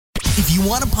If you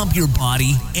want to pump your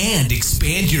body and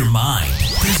expand your mind,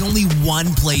 there's only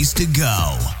one place to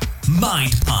go.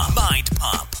 Mind Pump. Mind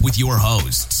Pump with your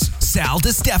hosts, Sal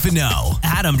DiStefano,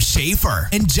 Adam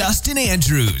Schafer, and Justin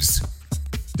Andrews.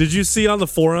 Did you see on the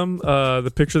forum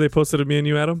the picture they posted of me and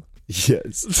you, Adam?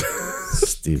 Yes.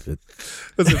 Stupid.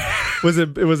 It was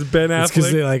Ben Affleck. It's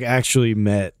because they actually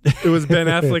met. It was Ben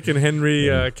Affleck and Henry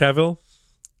Cavill,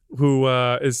 who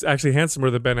is actually handsomer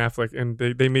than Ben Affleck, and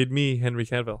they made me Henry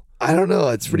Cavill. I don't know.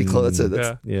 It's pretty close.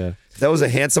 Yeah. That was a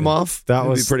handsome off. That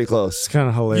was be pretty close. It's kind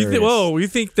of hilarious. You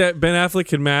think that Ben Affleck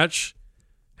can match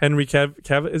Henry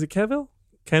Cavill? Is it Cavill?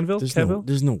 Cavill?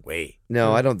 There's no way.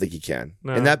 No, I don't think he can.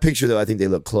 No. In that picture, though, I think they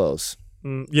look close.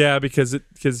 Yeah, because I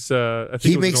think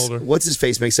he was older. What's his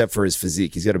face makes up for his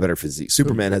physique. He's got a better physique.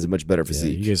 Superman has a much better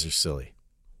physique. You guys are silly.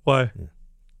 Why? Yeah.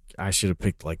 I should have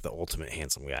picked the ultimate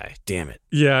handsome guy. Damn it.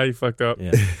 Yeah, you fucked up.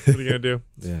 Yeah. What are you gonna do?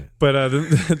 Yeah. But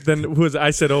then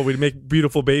I said, we'd make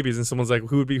beautiful babies, and someone's like,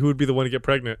 who would be the one to get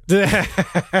pregnant?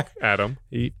 Adam.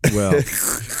 Well,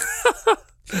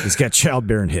 he's got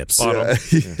childbearing hips. Bottom. I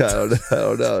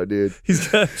don't know, dude. He's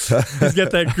got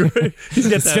that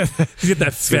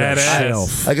fat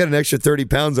ass. I got an extra 30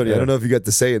 pounds on you. I don't know if you got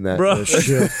to say in that. Bro.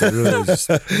 Shift to really just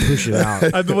push it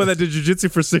out. I'm the one that did jiu-jitsu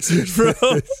for 6 years, bro.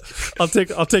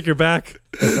 I'll take your back.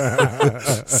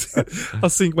 I'll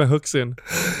sink my hooks in.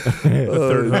 The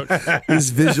third hook. This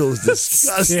visual is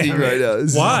disgusting right now.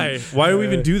 Why? Why do we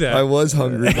even do that? I was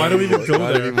hungry. Why do we even go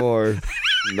Not there? anymore.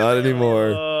 Not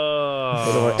anymore.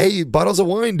 Hey, bottles of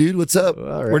wine, dude. What's up?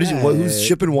 Right. Who's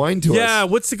shipping wine to us? Yeah,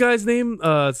 what's the guy's name?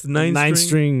 It's Nine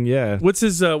String. Yeah. What's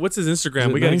his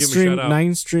Instagram? We gotta give him a shout out.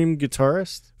 9-string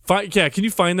guitarist. Can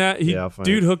you find that? Yeah, I'll find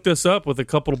dude it. hooked us up with a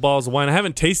couple of bottles of wine. I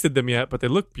haven't tasted them yet, but they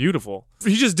look beautiful.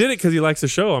 He just did it because he likes the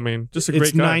show. I mean, just a great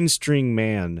It's guy. 9-string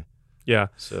man. Yeah.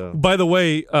 So By the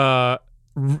way,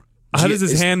 how does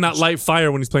his hand not light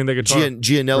fire when he's playing that guitar?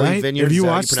 Gianelli right? Vineyards. Have you is that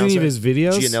how watched pronounce any of that? his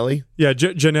videos? Gianelli? Yeah,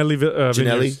 Gianelli.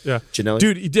 Vineyards. Yeah, Gianelli?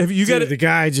 dude, have you got Dude, it? the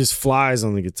guy just flies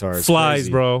on the guitar. It's Flies,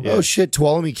 crazy. bro. Yeah. Oh shit,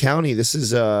 Tuolumne County. This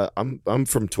is I'm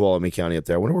from Tuolumne County up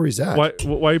there. I wonder where he's at. Why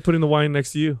are you putting the wine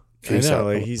next to you? I know.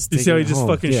 He's You see how he taking it just home.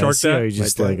 fucking yeah, sharked see how that? he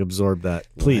just Like that. absorbed that.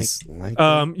 Please, Like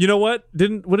You know what?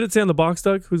 What did it say on the box,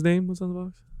 Doug? Whose name was on the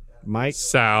box? Mike.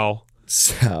 Sal.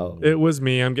 Sal. It was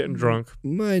me. I'm getting drunk.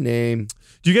 My name.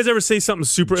 Do you guys ever say something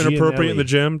super inappropriate in the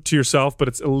gym to yourself, but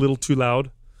it's a little too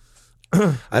loud?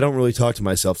 I don't really talk to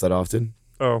myself that often.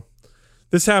 Oh,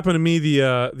 this happened to me the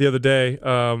other day.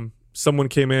 Someone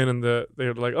came in and they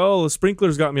were like, "Oh, the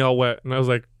sprinklers got me all wet," and I was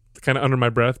like, kind of under my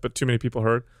breath, but too many people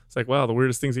heard. It's like, wow, the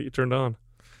weirdest things that you turned on.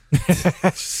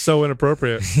 So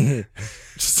inappropriate.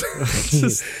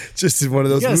 Just in one of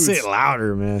those You gotta moods. say it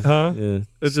louder, man. Huh? Yeah.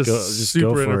 It's just go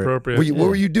super for it. inappropriate. What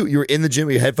were you doing? You were in the gym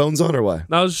with your headphones on or what?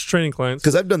 I was just training clients.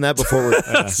 Because I've done that before.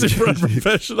 Super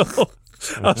unprofessional.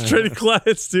 I was training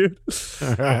clients, dude.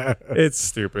 It's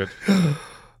stupid.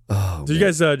 Oh, Did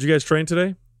you guys train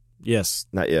today? Yes.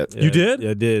 not yet. Yeah, You did?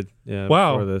 Yeah, I did. Yeah.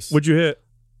 Wow. Before this. What'd you hit?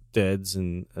 Deads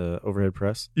and overhead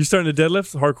press. You starting to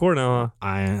deadlift hardcore now,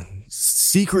 I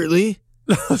secretly.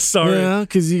 huh? Sorry. Yeah,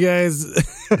 because you guys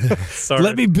Sorry.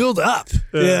 let me build up.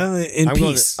 Yeah, in I'm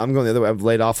going, peace. I'm going the other way. I've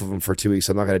laid off of them for 2 weeks.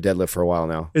 I'm not going to deadlift for a while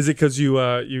now. Is it because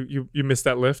you missed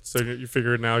that lift, so you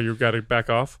figure now you've got to back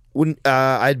off? When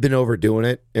I'd been overdoing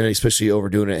it, and especially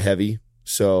overdoing it heavy,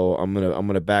 so I'm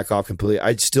gonna back off completely.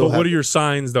 I still. But what are your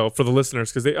signs though for the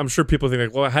listeners? Because I'm sure people think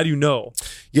like, well, how do you know?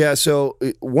 Yeah. So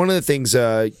one of the things,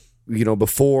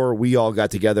 before we all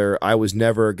got together, I was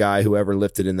never a guy who ever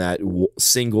lifted in that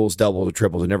singles, doubles, or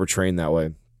triples. I never trained that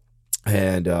way.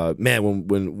 And man,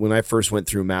 when I first went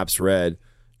through MAPS Red,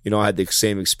 I had the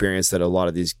same experience that a lot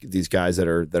of these guys that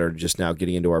are just now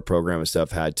getting into our program and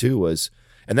stuff had too.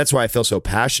 And that's why I feel so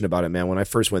passionate about it, man. When I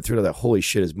first went through it, I thought, holy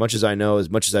shit, as much as I know, as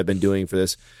much as I've been doing for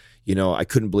this, I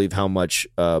couldn't believe how much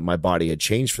my body had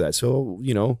changed for that. So,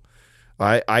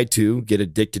 I too get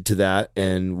addicted to that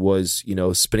and was,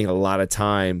 spending a lot of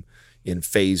time in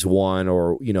phase one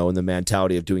or, in the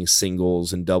mentality of doing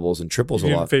singles and doubles and triples You a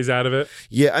didn't lot. phase out of it.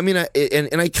 Yeah, I mean,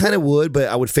 I kind of would, but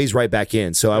I would phase right back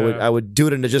in. So I would do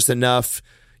it into just enough,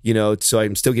 so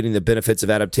I'm still getting the benefits of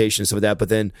adaptation and stuff like that. But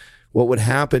then what would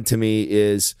happen to me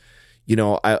is,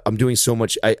 I'm doing so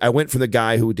much. I went from the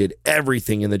guy who did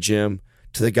everything in the gym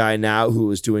to the guy now who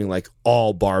is doing like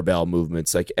all barbell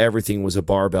movements. Like everything was a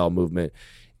barbell movement.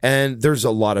 And there's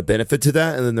a lot of benefit to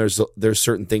that. And then there's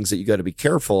certain things that you got to be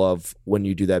careful of when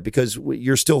you do that, because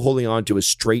you're still holding on to a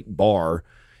straight bar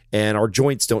and our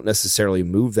joints don't necessarily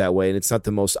move that way. And it's not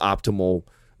the most optimal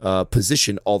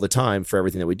position all the time for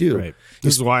everything that we do. Right.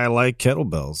 This is why I like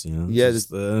kettlebells. Yeah,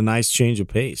 just a nice change of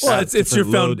pace. Well,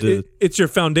 it's your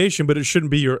foundation, but it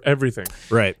shouldn't be your everything.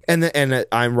 Right. And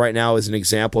I'm right now as an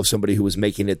example of somebody who was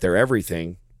making it their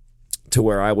everything, to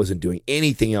where I wasn't doing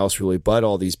anything else really but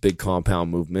all these big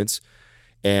compound movements,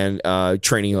 and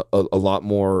training a lot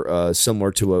more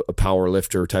similar to a power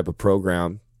lifter type of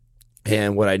program.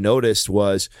 And what I noticed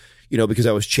was, because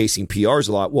I was chasing PRs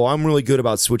a lot, well, I'm really good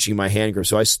about switching my hand grip.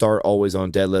 So I start always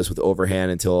on deadlifts with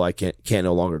overhand until I can't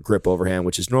no longer grip overhand,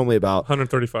 which is normally about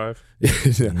 135.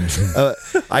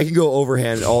 I can go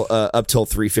overhand up till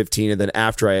 315, and then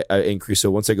after I increase,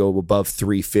 so once I go above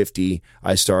 350,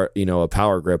 I start a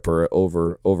power grip or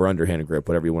over underhand grip,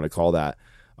 whatever you want to call that.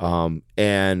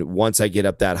 And once I get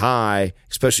up that high,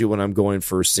 especially when I'm going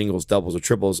for singles, doubles, or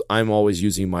triples, I'm always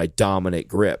using my dominant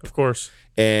grip. Of course.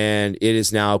 And it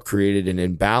has now created an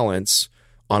imbalance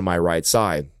on my right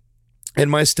side. And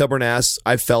my stubborn ass,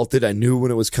 I felt it. I knew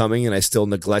when it was coming, and I still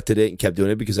neglected it and kept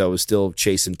doing it because I was still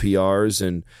chasing PRs.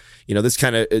 And this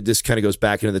kind of goes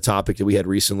back into the topic that we had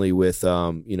recently with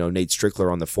Nate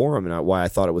Strickler on the forum, and why I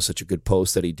thought it was such a good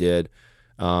post that he did.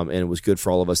 And it was good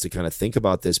for all of us to kind of think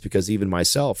about this, because even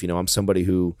myself, I'm somebody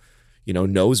who,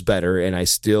 knows better, and I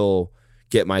still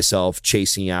get myself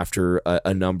chasing after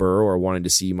a number or wanting to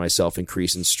see myself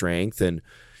increase in strength. And,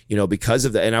 because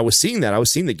of that, and I was seeing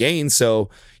the gains. So,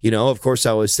 of course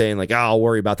I was saying like, I'll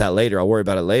worry about that later. I'll worry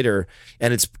about it later.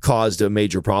 And it's caused a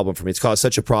major problem for me. It's caused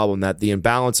such a problem that the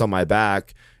imbalance on my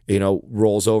back,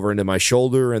 rolls over into my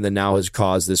shoulder, and then now has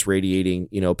caused this radiating,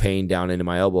 pain down into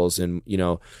my elbows. And,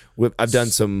 I've done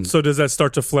some. So does that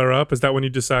start to flare up? Is that when you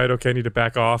decide, okay, I need to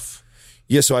back off?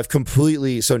 Yeah. So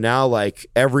so now, like,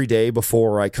 every day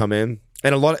before I come in,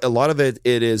 and a lot of it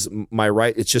is my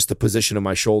right. It's just the position of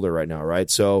my shoulder right now. Right.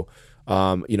 So,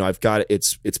 I've got,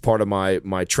 it's part of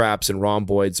my traps and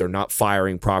rhomboids are not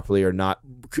firing properly, or not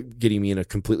getting me in a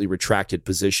completely retracted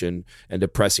position and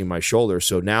depressing my shoulder.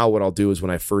 So now what I'll do is,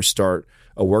 when I first start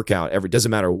a workout,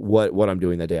 doesn't matter what I'm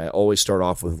doing that day, I always start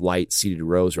off with light seated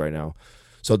rows right now.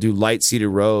 So I'll do light seated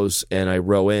rows, and I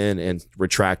row in and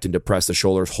retract and depress the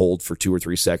shoulders, hold for 2 or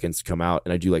 3 seconds, come out,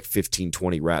 and I do like 15,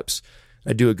 20 reps.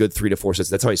 I do a good 3 to 4 sets.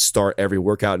 That's how I start every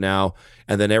workout now.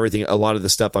 And then a lot of the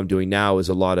stuff I'm doing now is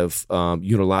a lot of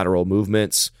unilateral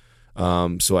movements.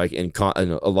 So and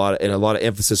a lot of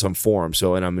emphasis on form.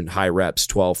 So, and I'm in high reps,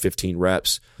 12, 15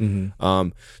 reps.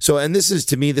 Mm-hmm. And this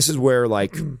is where,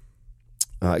 like,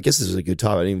 I guess this is a good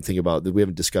topic. I didn't even think about that. We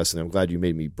haven't discussed it. I'm glad you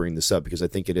made me bring this up, because I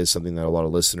think it is something that a lot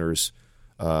of listeners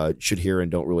should hear and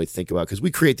don't really think about, because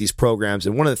we create these programs.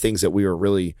 And one of the things that we were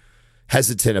really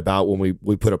hesitant about when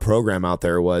we put a program out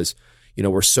there was,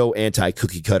 we're so anti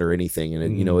cookie cutter anything.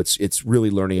 And, it's really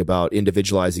learning about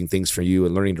individualizing things for you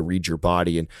and learning to read your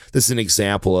body. And this is an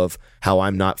example of how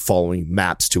I'm not following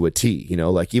maps to a T.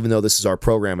 Like, even though this is our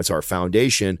program, it's our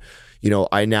foundation,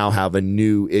 I now have a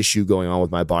new issue going on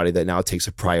with my body that now takes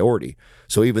a priority.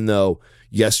 So even though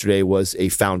yesterday was a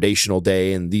foundational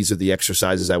day and these are the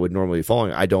exercises I would normally be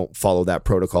following, I don't follow that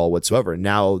protocol whatsoever.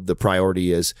 Now the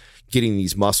priority is getting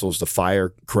these muscles to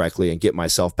fire correctly and get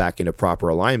myself back into proper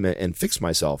alignment and fix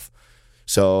myself.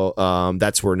 So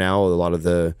that's where now a lot of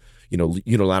the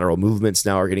unilateral movements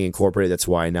now are getting incorporated. That's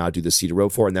why I now do the seated row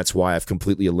for, and that's why I've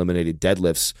completely eliminated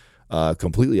deadlifts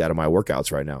completely out of my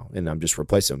workouts right now, and I'm just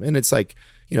replacing them. And it's like,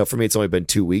 for me, it's only been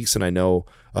 2 weeks, and I know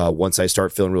once I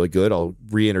start feeling really good, I'll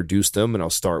reintroduce them, and I'll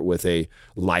start with a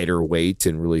lighter weight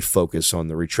and really focus on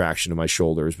the retraction of my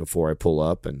shoulders before I pull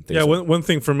up and things. Yeah, one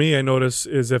thing for me I notice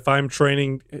is if I'm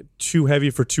training too heavy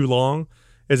for too long,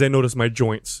 is I notice my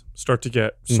joints start to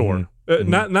get sore. Mm-hmm.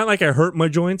 Not like I hurt my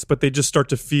joints, but they just start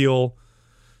to feel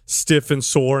stiff and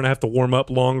sore, and I have to warm up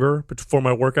longer before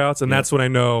my workouts, and that's when I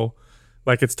know,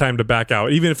 like, it's time to back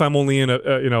out, even if I'm only in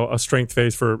a strength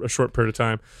phase for a short period of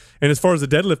time. And as far as the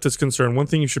deadlift is concerned, one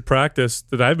thing you should practice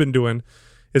that I've been doing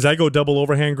is I go double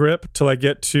overhand grip till I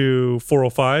get to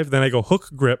 405, then I go hook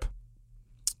grip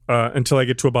until I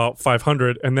get to about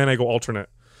 500, and then I go alternate.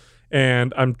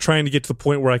 And I'm trying to get to the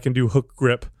point where I can do hook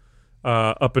grip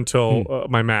up until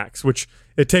my max, which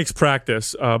it takes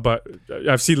practice. But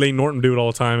I've seen Layne Norton do it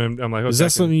all the time, and I'm like, is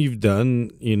that something you've done,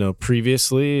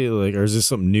 previously, like, or is this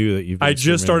something new that you've? I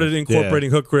just started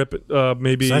incorporating hook grip.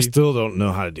 Maybe so I still don't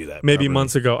know how to do that. Maybe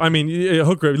months ago. I mean,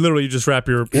 hook grip. Literally, you just wrap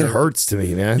your. It hurts to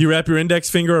me, man. You wrap your index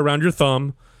finger around your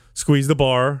thumb, squeeze the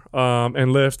bar,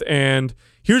 and lift. And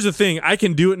here's the thing: I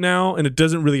can do it now, and it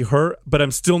doesn't really hurt, but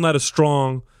I'm still not as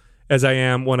strong as I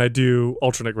am when I do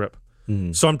alternate grip.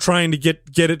 So I'm trying to get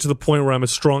it to the point where I'm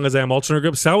as strong as I am alternate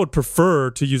grip. So I would prefer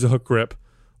to use a hook grip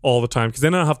all the time, because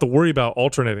then I don't have to worry about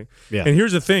alternating. Yeah. And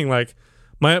here's the thing, like,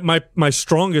 My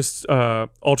strongest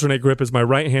alternate grip is my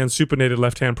right hand supinated,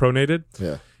 left hand pronated.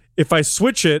 Yeah. If I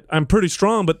switch it, I'm pretty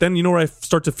strong, but then you know where I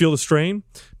start to feel the strain?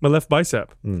 My left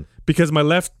bicep. Because my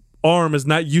left arm is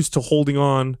not used to holding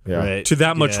on Right. to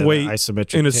that much weight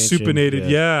isometric in a tension, supinated.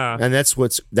 Yeah. And that's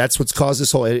what's caused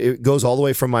this whole. It goes all the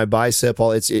way from my bicep.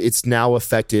 It's now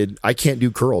affected. I can't do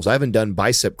curls. I haven't done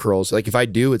bicep curls. Like if I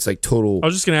do, it's like total. I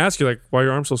was just going to ask you, like, why are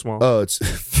your arms so small? Oh, it's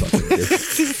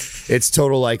it's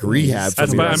total like rehab. For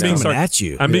That's me why right I'm being now. Coming at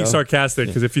you. I'm being know? sarcastic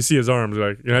because if you see his arms,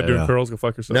 like, you're not doing Yeah. curls, go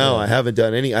fuck yourself. No, I haven't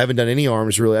done any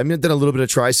arms really. I mean, I've done a little bit of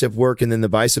tricep work, and then the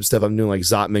bicep stuff. I'm doing like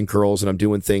Zotman curls, and I'm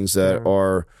doing things that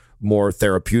are more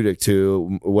therapeutic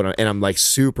to and I'm like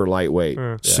super lightweight,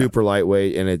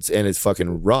 and it's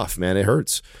fucking rough, man. It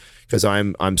hurts because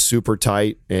I'm super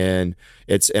tight, and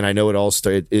I know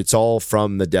it's all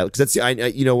from the death. Because that's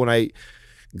when I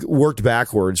worked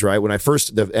backwards, right? When I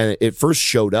it first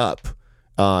showed up.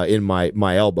 In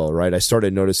my elbow, right? I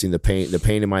started noticing the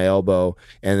pain in my elbow,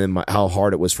 and then how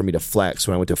hard it was for me to flex.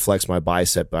 When I went to flex my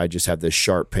bicep, I just had this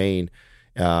sharp pain,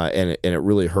 and it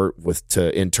really hurt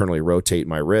to internally rotate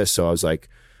my wrist. So I was like,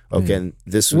 okay, and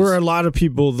this was where a lot of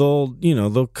people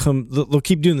they'll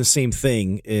keep doing the same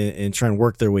thing and try and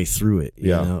work their way through it. You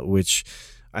know, which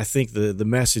I think the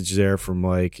message there from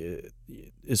like,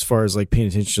 as far as like paying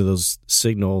attention to those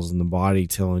signals in the body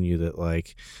telling you that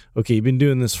like, okay, you've been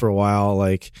doing this for a while,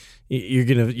 like you're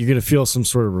gonna feel some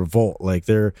sort of revolt. Like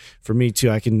for me too,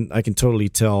 I can totally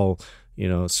tell,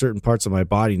 certain parts of my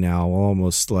body now will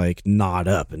almost like knot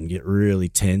up and get really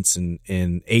tense and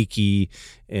achy.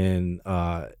 And,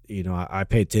 I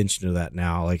pay attention to that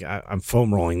now. Like I'm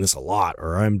foam rolling this a lot,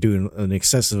 or I'm doing an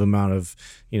excessive amount of,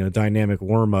 dynamic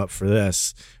warm up for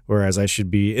this, whereas I should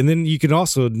be. And then you can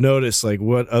also notice like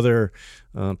what other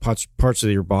parts of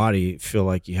your body feel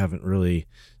like you haven't really,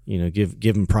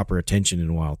 given proper attention in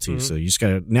a while too. So you just got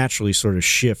to naturally sort of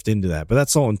shift into that, but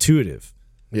that's all intuitive.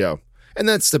 Yeah. And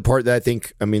that's the part that I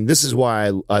think, this is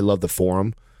why I love the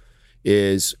forum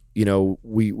is,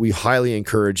 we highly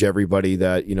encourage everybody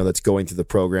that, that's going through the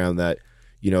program that,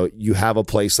 you have a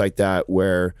place like that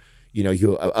where, you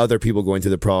have other people going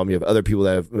through the problem. You have other people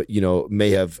that have, may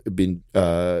have been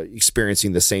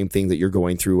experiencing the same thing that you're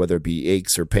going through, whether it be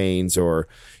aches or pains, or,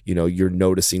 you're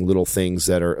noticing little things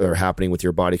that are happening with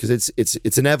your body. Cause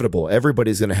it's inevitable.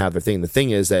 Everybody's going to have their thing. The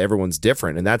thing is that everyone's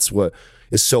different. And that's what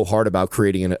is so hard about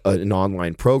creating an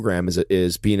online program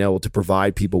is being able to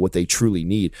provide people what they truly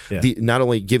need. Yeah. Not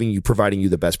only providing you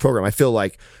the best program. I feel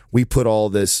like we put all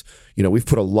this, we've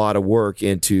put a lot of work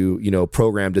into,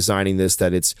 program designing this,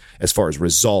 that it's as far as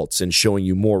results and showing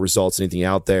you more results than anything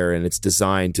out there. And it's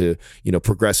designed to,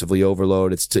 progressively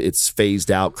overload. It's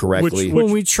phased out correctly.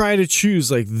 When we try to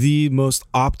choose like the most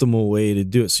optimal way to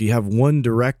do it. So you have one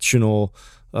directional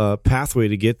pathway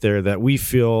to get there that we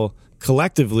feel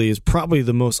collectively is probably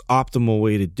the most optimal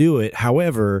way to do it.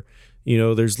 However,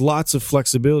 there's lots of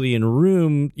flexibility and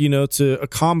room, to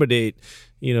accommodate,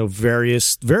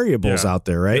 various variables out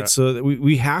there, right? Yeah. So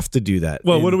we have to do that.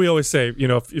 Well, what do we always say?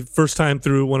 If first time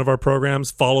through one of our programs,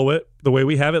 follow it the way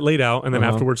we have it laid out, and then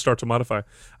afterwards start to modify.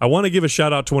 I want to give a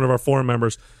shout out to one of our forum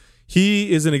members.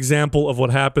 He is an example of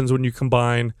what happens when you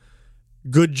combine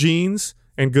good genes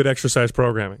and good exercise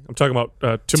programming. I'm talking about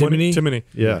Timony.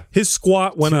 Yeah. His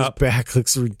squat went His up. back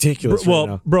looks ridiculous right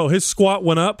now. Bro, his squat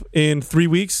went up in 3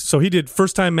 weeks. So he did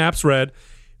first time maps read,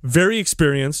 very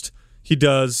experienced. He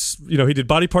does, he did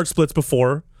body part splits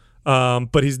before,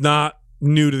 but he's not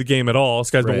new to the game at all.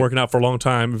 This guy's been working out for a long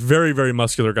time. Very, very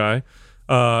muscular guy.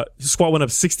 His squat went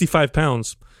up 65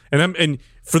 pounds. And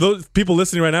for those people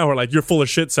listening right now who are like, you're full of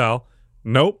shit, Sal.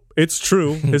 Nope, it's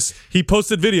true. He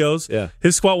posted videos. Yeah.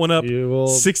 His squat went up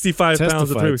 65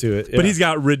 pounds in 3 weeks. To it, yeah. But he's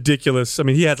got ridiculous.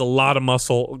 He has a lot of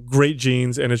muscle, great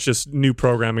genes, and it's just new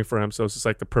programming for him. So it's just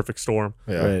like the perfect storm.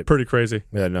 Yeah. Right. Pretty crazy.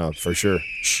 Yeah, no, for sure.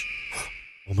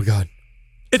 Oh my God.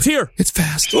 It's here. It's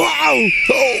fast. Wow. Oh,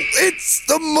 it's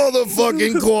the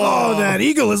motherfucking quad. Oh, that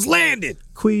eagle has landed.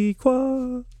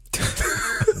 Quee-qua.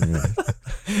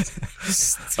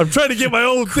 I'm trying to get my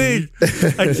own thing.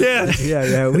 I can't.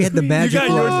 Yeah. We had the magic You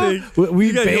got wand. your thing. We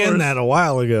You got yours. banned that a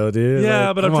while ago, dude.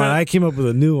 Yeah, but I'm come on, trying- I came up with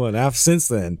a new one since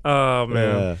then. Oh,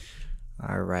 man. Yeah.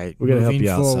 All right. We're gonna help Moving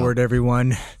you out, Sal. forward,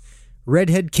 everyone.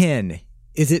 Redhead Ken,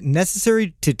 is it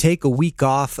necessary to take a week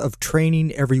off of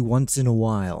training every once in a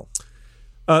while?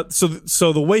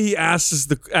 So the way he asks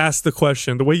the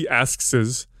question, the way he asks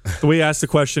the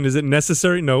question, is it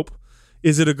necessary? Nope.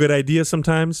 Is it a good idea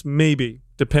sometimes? Maybe.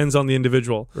 Depends on the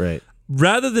individual. Right.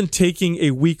 Rather than taking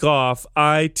a week off,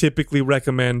 I typically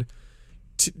recommend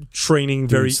training Doing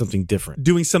very something different.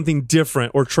 doing something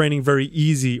different, or training very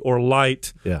easy or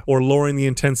light, Yeah. or lowering the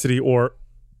intensity, or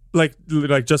like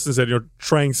Justin said, you're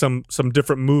trying some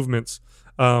different movements.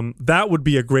 That would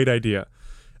be a great idea.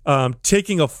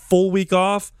 Taking a full week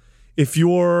off, if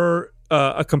you're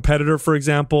a competitor, for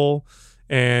example,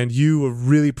 and you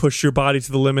really push your body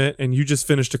to the limit and you just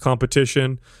finished a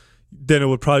competition, then it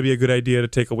would probably be a good idea to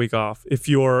take a week off. If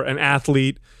you're an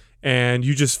athlete and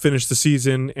you just finished the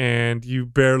season and you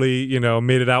barely,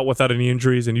 made it out without any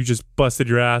injuries and you just busted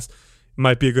your ass, it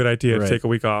might be a good idea to take a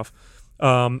week off.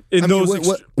 But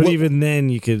even then,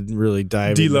 you could really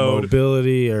dive deload. into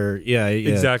mobility or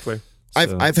Exactly.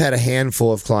 I've had a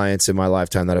handful of clients in my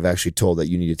lifetime that I've actually told that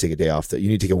you need to take a day off, that you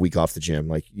need to take a week off the gym.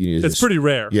 Like you need to It's pretty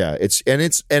rare. Yeah,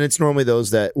 it's normally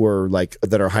those that were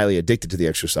that are highly addicted to the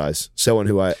exercise. Someone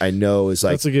who I know is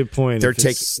like, that's a good point. They're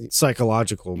taking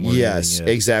psychological. More yes,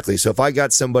 exactly. So if I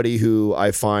got somebody who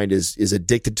I find is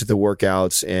addicted to the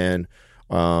workouts and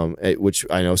which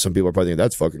I know some people are probably thinking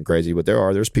that's fucking crazy, but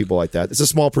there's people like that. It's a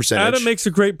small percentage. Adam makes a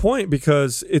great point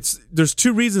because there's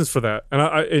two reasons for that,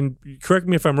 and correct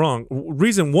me if I'm wrong.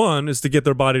 Reason one is to get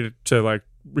their body to like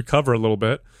recover a little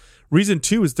bit. Reason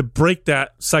two is to break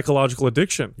that psychological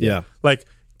addiction. Yeah, like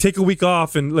take a week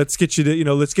off and let's get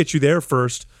you there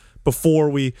first before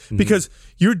we because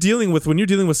when you're dealing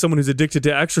with someone who's addicted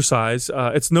to exercise,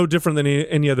 it's no different than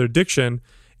any other addiction,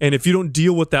 and if you don't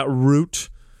deal with that root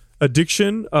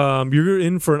addiction, you're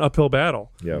in for an uphill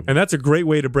battle. Yeah. And that's a great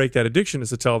way to break that addiction is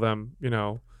to tell them,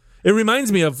 it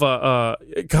reminds me of, God,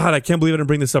 I can't believe I didn't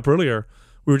bring this up earlier.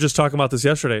 We were just talking about this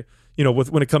yesterday,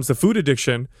 when it comes to food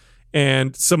addiction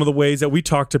and some of the ways that we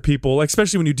talk to people, like,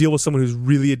 especially when you deal with someone who's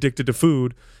really addicted to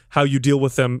food, how you deal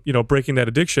with them, breaking that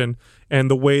addiction, and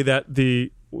the way that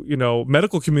the,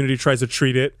 medical community tries to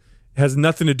treat it has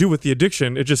nothing to do with the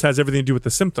addiction. It just has everything to do with the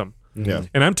symptom. Yeah.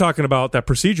 And I'm talking about that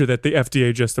procedure that the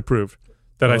FDA just approved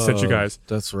that I sent you guys.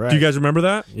 That's right. Do you guys remember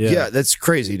that? Yeah, that's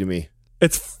crazy to me.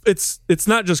 It's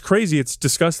not just crazy, it's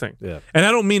disgusting. Yeah. And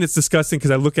I don't mean it's disgusting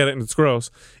because I look at it and it's gross.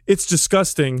 It's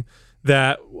disgusting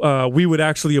that we would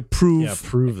actually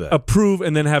approve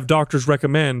and then have doctors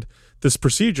recommend this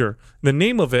procedure. The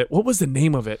name of it, what was the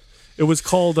name of it? It was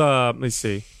called, let me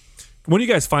see. When do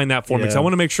you guys find that for me? Because I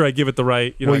want to make sure I give it the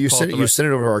right. You sent it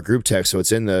over to our group text, so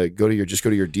it's in the go to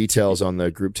your details on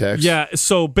the group text. Yeah.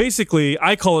 So basically,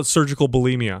 I call it surgical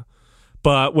bulimia,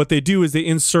 but what they do is they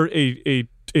insert a.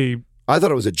 I thought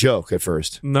it was a joke at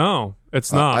first. No,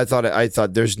 it's not. I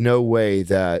thought there's no way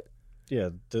that. Yeah,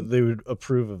 they would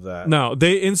approve of that. No,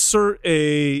 they insert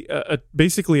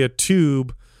basically a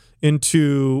tube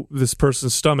into this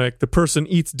person's stomach. The person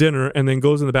eats dinner and then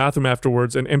goes in the bathroom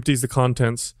afterwards and empties the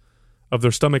contents of their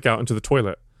stomach out into the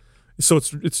toilet. So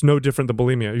it's no different than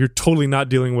bulimia. You're totally not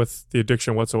dealing with the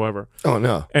addiction whatsoever. Oh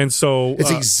no! And so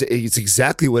it's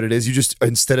exactly what it is. You just,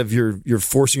 instead of you're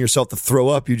forcing yourself to throw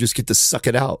up, you just get to suck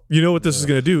it out. You know what this is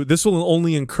going to do? This will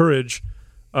only encourage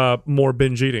more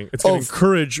binge eating. It's going to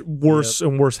encourage worse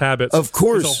and worse habits. Of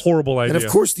course, it's a horrible idea. And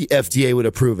of course, the FDA would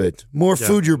approve it. More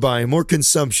food you're buying, more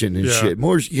consumption and shit.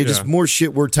 More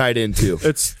shit we're tied into.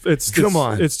 Come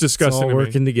on. It's disgusting. It's all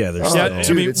working together. Yeah,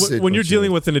 I mean, when you're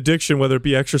dealing with an addiction, whether it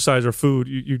be exercise or food,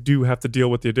 you do have to deal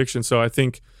with the addiction. So I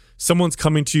think someone's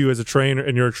coming to you as a trainer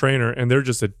and you're a trainer and they're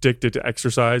just addicted to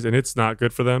exercise and it's not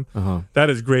good for them. That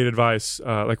is great advice.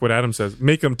 Like what Adam says,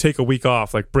 make them take a week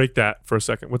off, like break that for a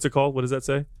second. What's it called? What does that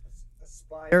say?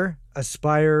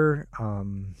 Aspire.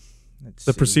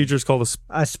 The procedure is called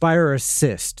Aspire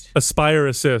Assist. Aspire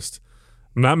Assist.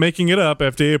 I'm not making it up.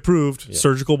 FDA approved.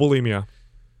 Surgical bulimia.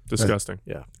 Disgusting.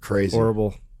 Yeah. Crazy.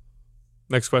 Horrible.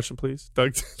 Next question, please.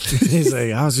 Doug. He's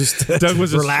like, I was just Doug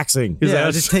was relaxing.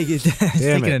 Just taking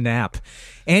a nap.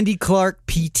 Andy Clark,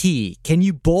 PT. Can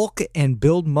you bulk and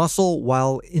build muscle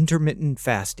while intermittent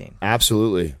fasting?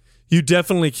 Absolutely. You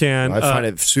definitely can. I find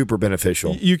it super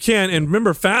beneficial. You can, and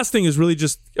remember, fasting is really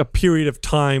just a period of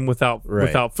time without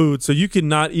food. So you can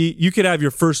not eat. You could have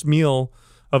your first meal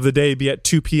of the day be at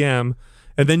 2 p.m.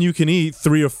 and then you can eat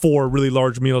 3 or 4 really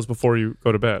large meals before you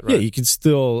go to bed. Right? Yeah, you can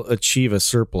still achieve a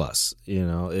surplus.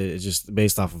 It's just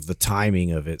based off of the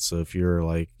timing of it. So if you're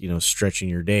like stretching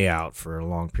your day out for a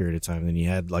long period of time, then you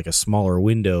had like a smaller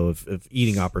window of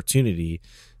eating opportunity.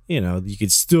 You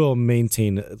could still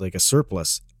maintain like a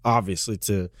surplus. Obviously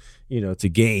to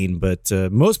gain, but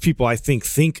most people I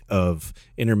think of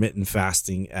intermittent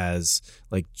fasting as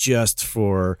like just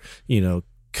for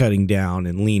cutting down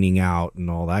and leaning out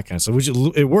and all that kind of stuff, which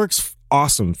it works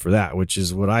awesome for that, which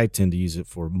is what I tend to use it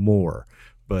for more.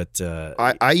 But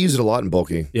I use it a lot in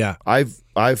bulking. Yeah, I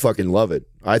fucking love it.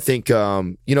 I think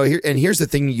here's the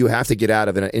thing you have to get out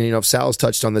of it, and Sal's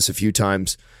touched on this a few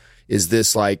times, is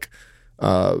this like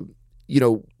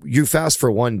you fast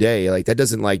for one day, like that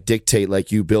doesn't like dictate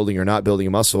like you building or not building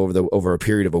a muscle over a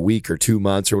period of a week or 2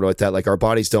 months or whatever like that. Like our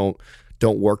bodies don't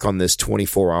work on this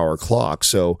 24-hour clock.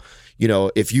 So,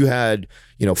 if you had,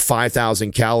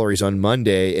 5,000 calories on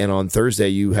Monday and on Thursday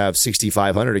you have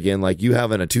 6,500 again, like you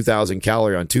having a 2,000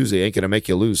 calorie on Tuesday ain't going to make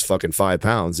you lose fucking 5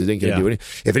 pounds. It ain't going to do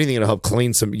anything. If anything, it'll help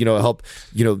clean some, help,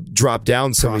 drop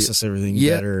down some. Process everything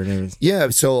better and everything. Yeah.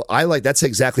 So that's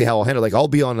exactly how I'll handle it. Like I'll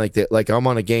be on like I'm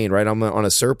on a gain, right? I'm on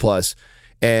a surplus.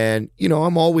 And,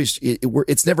 I'm always,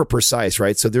 it's never precise,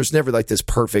 right? So there's never like this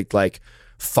perfect, like,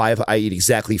 I eat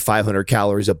exactly 500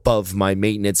 calories above my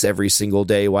maintenance every single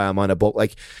day while I'm on a boat.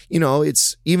 Like,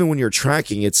 it's even when you're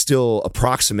tracking, it's still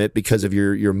approximate because of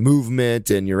your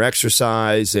movement and your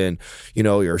exercise and,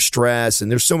 your stress. And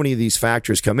there's so many of these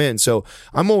factors come in. So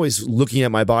I'm always looking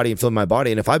at my body and feeling my body.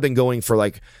 And if I've been going for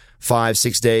like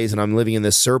 5-6 days and I'm living in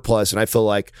this surplus and I feel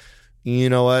like,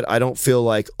 you know what? I don't feel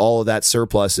like all of that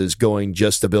surplus is going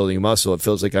just to building muscle. It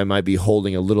feels like I might be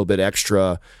holding a little bit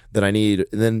extra than I need.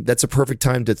 And then that's a perfect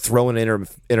time to throw an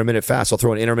intermittent fast. I'll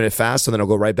throw an intermittent fast and then I'll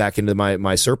go right back into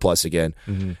my surplus again.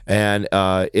 Mm-hmm. And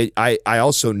I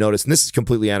also noticed, and this is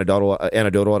completely anecdotal. I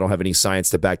don't have any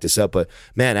science to back this up, but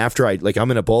man, after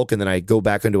I'm in a bulk and then I go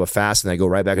back into a fast and I go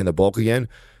right back into bulk again.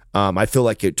 I feel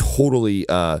like it totally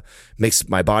makes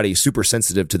my body super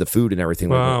sensitive to the food and everything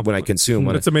when I consume.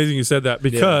 It's amazing you said that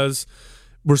because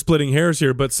we're splitting hairs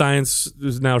here, but science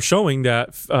is now showing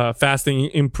that fasting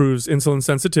improves insulin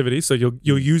sensitivity. So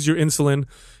you'll use your insulin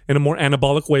in a more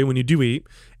anabolic way when you do eat.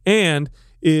 And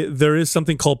there is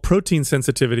something called protein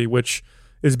sensitivity, which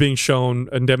is being shown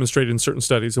and demonstrated in certain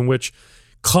studies in which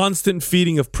constant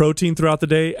feeding of protein throughout the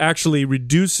day actually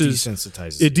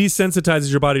desensitizes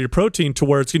your body to protein to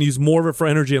where it's going to use more of it for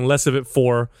energy and less of it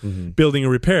for building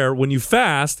and repair. When you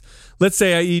fast, let's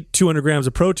say I eat 200 grams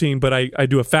of protein, but I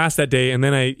do a fast that day and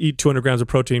then I eat 200 grams of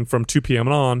protein from 2 p.m.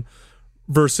 on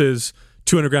versus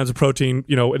 200 grams of protein,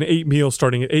 an 8 meal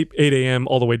starting at 8 a.m.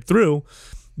 all the way through.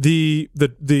 The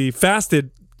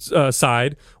fasted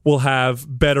side will have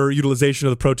better utilization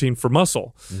of the protein for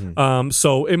muscle.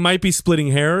 So it might be splitting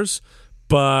hairs,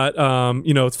 but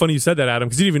it's funny you said that, Adam,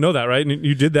 because you didn't even know that, right? And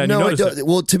you did that. And no, you noticed it.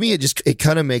 Well, to me, it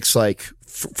kind of makes like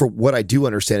for what I do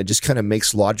understand, it just kind of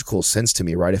makes logical sense to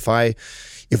me, right?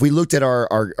 If we looked at our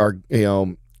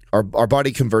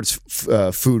body converts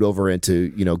food over into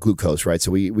glucose, right?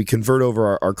 So we convert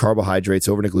over our carbohydrates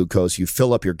over to glucose. You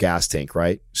fill up your gas tank,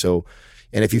 right? So,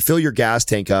 and if you fill your gas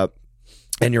tank up,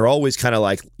 and you're always kind of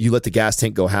like, you let the gas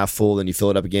tank go half full, then you fill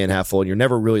it up again half full, and you're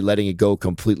never really letting it go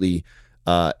completely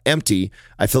empty.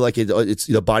 I feel like it's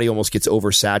the body almost gets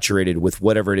oversaturated with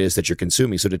whatever it is that you're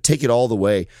consuming. So to take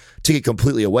it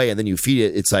completely away, and then you feed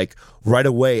it, it's like right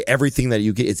away, everything that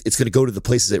you get, it's going to go to the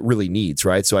places it really needs,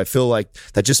 right? So I feel like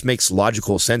that just makes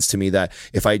logical sense to me that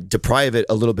if I deprive it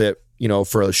a little bit,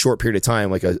 for a short period of time,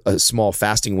 like a small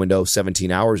fasting window,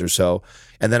 17 hours or so,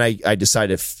 and then I decide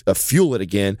to fuel it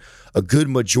again, a good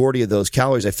majority of those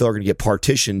calories I feel are going to get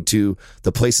partitioned to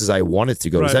the places I want it to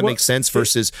go. Right. Does that make sense?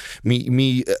 Versus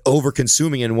me over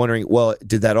consuming and wondering, well,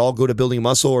 did that all go to building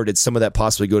muscle, or did some of that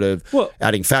possibly go to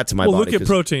adding fat to my body? Look at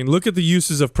protein. Look at the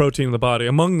uses of protein in the body.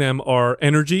 Among them are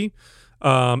energy.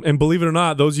 And believe it or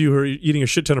not, those of you who are eating a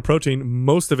shit ton of protein,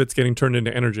 most of it's getting turned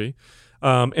into energy.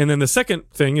 And then the second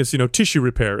thing is, tissue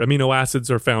repair. Amino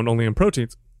acids are found only in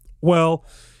proteins. Well,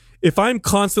 if I'm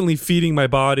constantly feeding my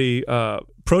body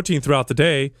protein throughout the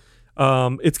day,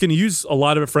 it's going to use a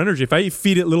lot of it for energy. If I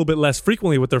feed it a little bit less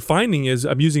frequently, what they're finding is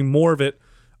I'm using more of it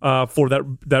for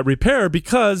that repair,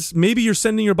 because maybe you're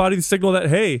sending your body the signal that,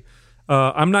 hey,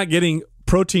 I'm not getting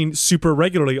protein super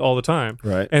regularly all the time.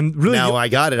 Right. And really, now I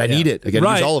got it. I need it. I got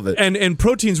to use all of it. And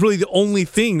protein's really the only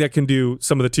thing that can do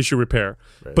some of the tissue repair.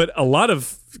 Right. But a lot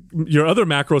of your other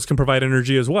macros can provide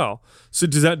energy as well. So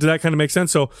does that kind of make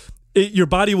sense? So your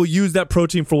body will use that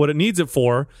protein for what it needs it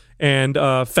for. And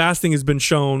fasting has been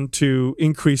shown to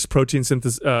increase protein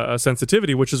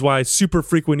sensitivity, which is why super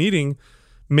frequent eating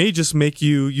may just make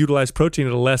you utilize protein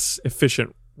in a less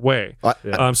efficient way.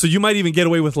 So you might even get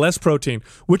away with less protein,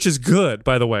 which is good,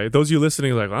 by the way. Those of you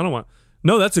listening are like, I don't want.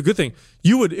 No, that's a good thing.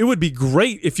 It would be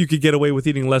great if you could get away with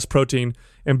eating less protein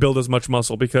and build as much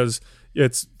muscle, because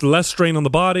it's less strain on the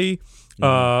body.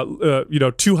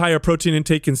 Too high a protein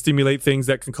intake can stimulate things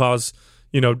that can cause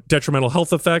detrimental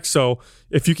health effects. So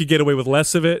if you could get away with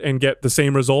less of it and get the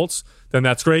same results, then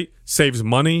that's great. Saves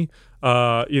money.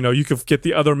 You could get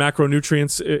the other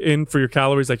macronutrients in for your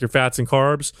calories, like your fats and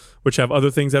carbs, which have other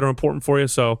things that are important for you.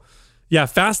 So, yeah,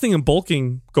 fasting and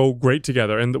bulking go great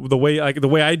together. And the way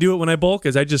I do it when I bulk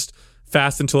is I just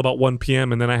fast until about 1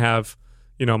 p.m. and then I have,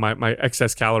 my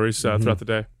excess calories throughout the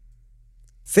day.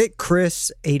 Fit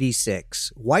Chris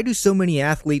 86. Why do so many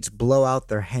athletes blow out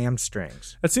their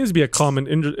hamstrings? That seems to be a common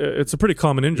injury. It's a pretty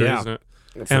common injury, Yeah. isn't it?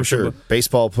 For Hamstring sure.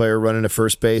 Baseball player running to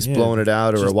first base, blowing it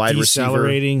out, or a Just wide receiver.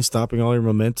 decelerating, stopping all your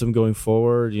momentum going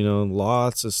forward.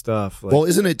 Lots of stuff. Well,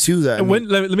 isn't it too that? And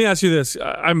let me ask you this: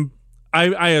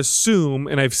 I assume,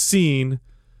 and I've seen.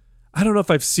 I don't know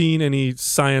if I've seen any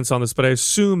science on this, but I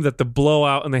assume that the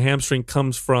blowout in the hamstring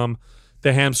comes from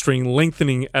the hamstring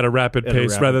lengthening at a rapid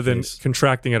pace rather than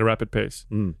contracting at a rapid pace.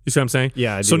 You see what I'm saying?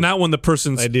 Yeah, I do. So not when the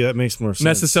person's I do. That makes more sense.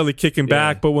 necessarily kicking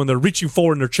back, but when they're reaching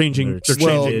forward and they're changing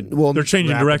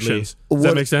rapidly. directions. Does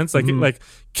that make sense? Like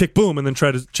kick, boom, and then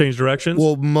try to change directions.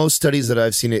 Well, most studies that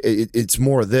I've seen, it's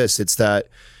more of this. It's that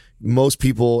most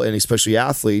people, and especially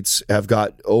athletes, have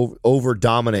got over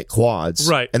dominant quads.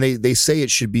 Right. And they say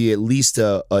it should be at least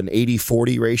an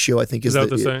 80-40 ratio, I think. Is that what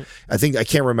they're saying? I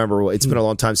can't remember. It's been a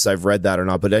long time since I've read that or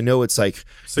not, but I know it's like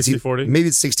 60-40? Maybe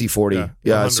it's 60-40.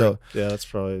 Yeah. So yeah, that's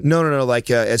probably no. Like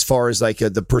as far as like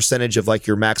the percentage of like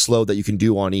your max load that you can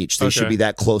do on each, they should be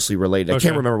that closely related. I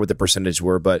can't remember what the percentage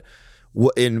were, but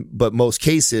but most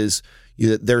cases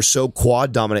they're so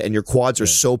quad dominant, and your quads are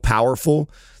so powerful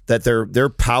that they're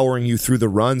powering you through the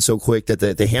run so quick that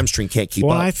the hamstring can't keep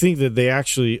well, up. I think that they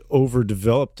actually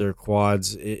overdeveloped their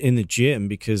quads in the gym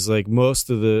because like most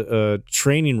of the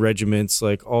training regiments,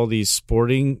 like all these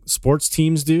sports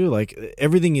teams do, like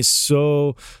everything is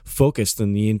so focused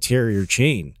on the interior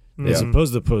chain as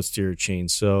opposed to the posterior chain.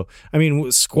 So, I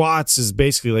mean, squats is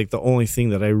basically like the only thing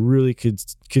that I really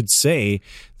could say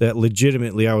that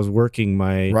legitimately I was working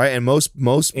my right. And most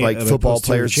like football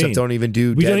players don't even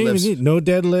do we deadlifts. don't even need no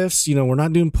deadlifts. We're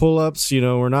not doing pull-ups.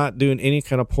 We're not doing any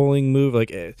kind of pulling move. Like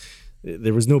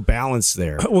there was no balance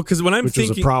there. Well, because when I'm which was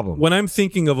thinking a problem. when I'm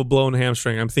thinking of a blown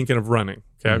hamstring, I'm thinking of running.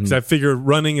 Okay, because I figure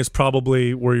running is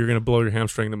probably where you're going to blow your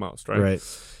hamstring the most. Right.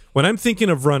 When I'm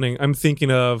thinking of running, I'm thinking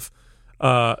of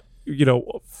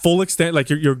full extent, like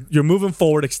you're moving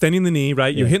forward, extending the knee,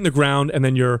 right? You're hitting the ground, and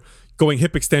then you're going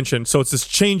hip extension. So it's this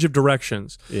change of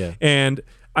directions. Yeah. And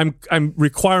I'm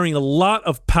requiring a lot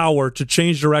of power to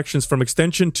change directions from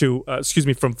extension to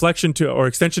from flexion to or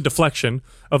extension to flexion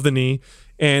of the knee.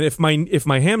 And if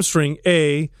my hamstring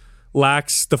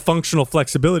lacks the functional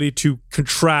flexibility to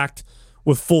contract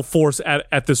with full force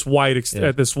at this wide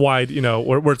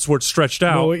where it's stretched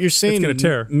out. Well, what you're saying it's going to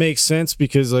tear. Makes sense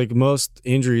because like most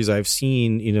injuries I've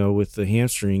seen, with the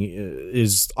hamstring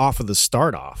is off of the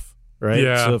start off, right?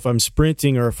 Yeah. So if I'm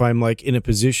sprinting or if I'm like in a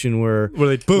position where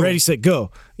they boom, ready, set, go,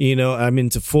 I'm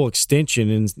into full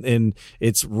extension and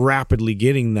it's rapidly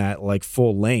getting that like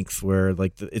full length where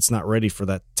like it's not ready for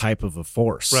that type of a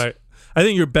force. Right. I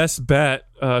think your best bet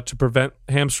to prevent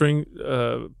hamstring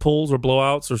pulls or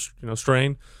blowouts or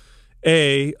strain,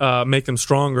 make them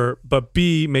stronger, but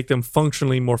B, make them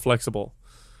functionally more flexible.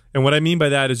 And what I mean by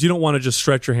that is you don't want to just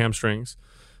stretch your hamstrings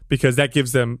because that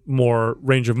gives them more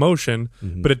range of motion,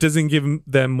 but it doesn't give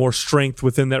them more strength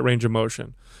within that range of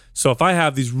motion. So if I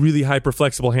have these really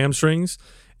hyper-flexible hamstrings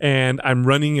and I'm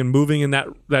running and moving in that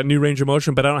new range of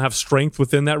motion, but I don't have strength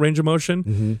within that range of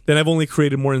motion, then I've only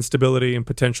created more instability and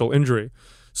potential injury.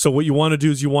 So what you want to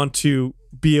do is you want to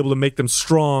be able to make them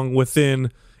strong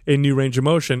within a new range of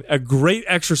motion. A great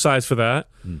exercise for that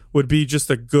would be just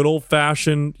a good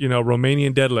old-fashioned,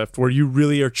 Romanian deadlift, where you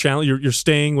really are you're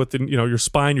staying with your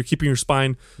spine, you're keeping your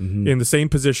spine in the same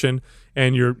position,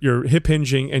 and you're hip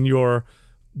hinging, and you're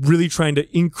really trying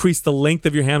to increase the length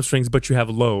of your hamstrings, but you have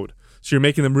load. So you're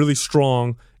making them really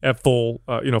strong at full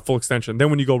extension. Then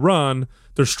when you go run,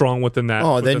 they're strong within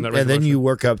that. Then you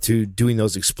work up to doing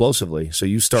those explosively. So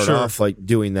you start off like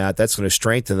doing that. That's going to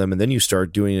strengthen them, and then you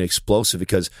start doing it explosive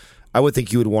because I would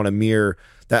think you would want to mirror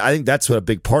that. I think that's what a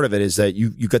big part of it is that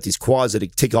you got these quads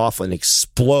that take off and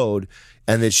explode,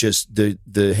 and it's just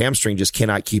the hamstring just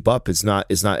cannot keep up. It's not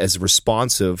as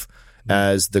responsive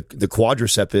as the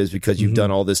quadricep is because you've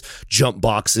done all this jump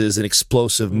boxes and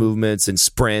explosive movements and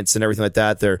sprints and everything like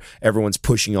that. Everyone's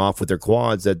pushing off with their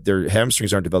quads that their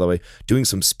hamstrings aren't developed that way. Doing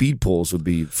some speed pulls would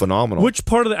be phenomenal. Which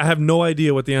part of I have no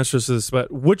idea what the answer is to this,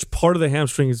 but which part of the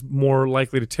hamstring is more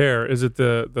likely to tear? Is it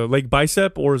the leg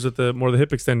bicep or is it more the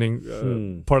hip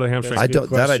extending part of the hamstring? I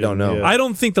don't know. Yeah. I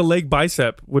don't think the leg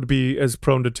bicep would be as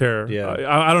prone to tear. Yeah.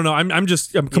 I don't know. I'm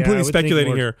completely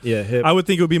speculating here. Yeah, hip. I would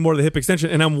think it would be more the hip extension,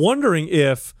 and I'm wondering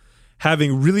if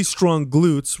having really strong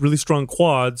glutes, really strong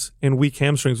quads, and weak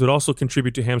hamstrings would also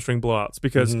contribute to hamstring blowouts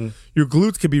because your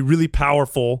glutes could be really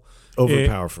powerful,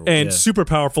 overpowerful, and super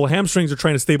powerful. Hamstrings are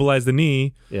trying to stabilize the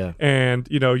knee, and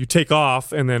you take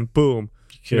off, and then boom,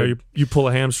 you pull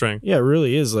a hamstring. Yeah, it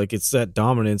really is like it's that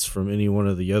dominance from any one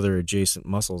of the other adjacent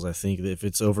muscles. I think that if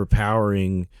it's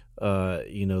overpowering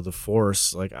the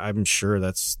force, like I'm sure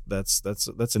that's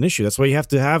an issue. That's why you have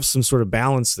to have some sort of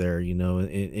balance there, in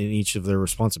each of their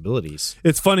responsibilities.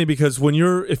 It's funny because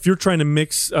if you're trying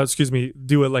to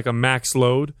do it like a max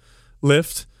load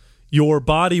lift, your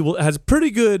body has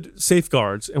pretty good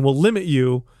safeguards and will limit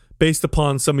you based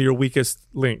upon some of your weakest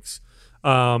links.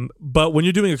 But when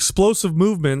you're doing explosive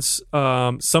movements,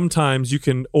 sometimes you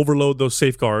can overload those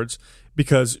safeguards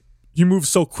because you move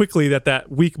so quickly that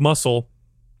weak muscle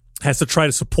has to try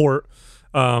to support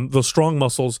those strong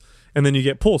muscles, and then you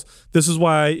get pulls. This is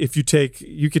why you could take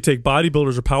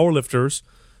bodybuilders or powerlifters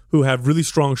who have really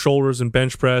strong shoulders and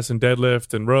bench press and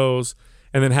deadlift and rows,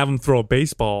 and then have them throw a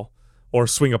baseball or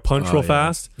swing a punch real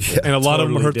fast. Yeah, and a lot of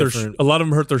them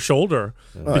hurt their shoulder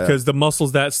because the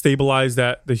muscles that stabilize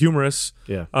the humerus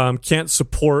can't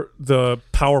support the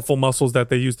powerful muscles that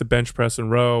they use to bench press and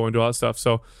row and do all that stuff.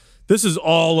 So this is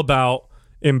all about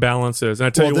imbalances. And I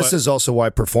tell you what, this is also why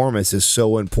performance is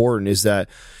so important, is that,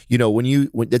 when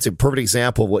it's a perfect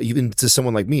example of what, even to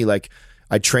someone like me, like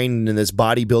I trained in this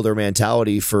bodybuilder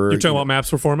mentality for... You're talking about MAPS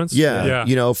Performance?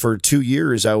 Yeah. For 2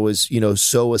 years, I was,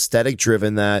 so aesthetic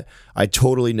driven that I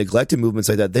totally neglected movements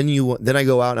like that. Then I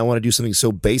go out and I want to do something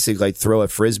so basic, like throw a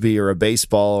Frisbee or a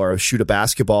baseball or shoot a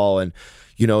basketball, and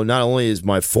not only is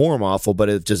my form awful, but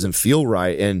it doesn't feel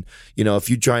right. And, if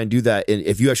you try and do that, and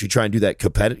if you actually try and do that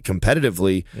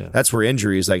competitively, that's where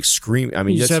injuries like scream. I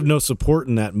mean, you just have no support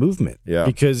in that movement. Yeah.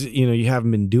 Because, you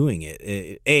haven't been doing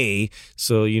it.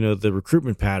 So, the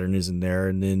recruitment pattern isn't there.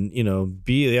 And then,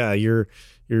 B, you're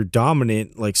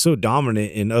dominant, like so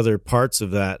dominant in other parts of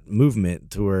that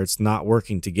movement to where it's not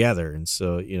working together. And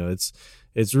so,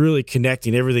 it's really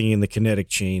connecting everything in the kinetic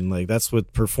chain. Like that's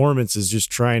what performance is,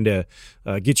 just trying to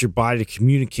get your body to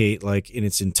communicate like in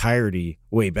its entirety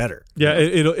way better. Yeah,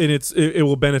 it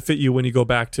will benefit you when you go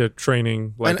back to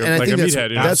training like a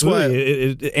meathead. That's why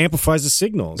it amplifies the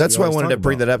signals. That's why I wanted to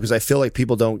bring that up, because I feel like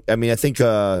people don't. I mean, I think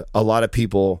a lot of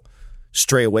people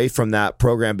stray away from that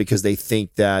program because they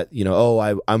think that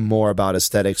I'm more about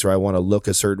aesthetics, or I want to look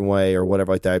a certain way or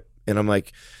whatever like that. And I'm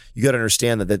like, you got to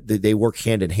understand that they work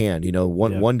hand in hand.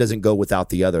 One doesn't go without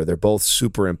the other. They're both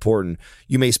super important.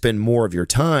 You may spend more of your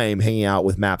time hanging out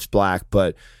with MAPS Black,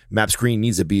 but MAPS Green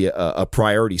needs to be a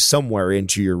priority somewhere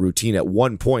into your routine at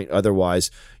one point.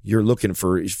 Otherwise, you're looking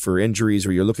for injuries,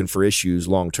 or you're looking for issues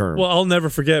long term. Well, I'll never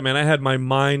forget, man. I had my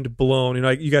mind blown.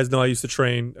 You guys know I used to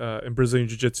train in Brazilian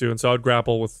Jiu-Jitsu, and so I'd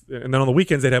grapple with. And then on the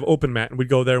weekends they'd have open mat, and we'd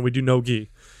go there and we'd do no gi.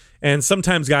 And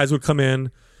sometimes guys would come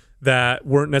in that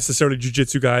weren't necessarily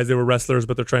jiu-jitsu guys. They were wrestlers,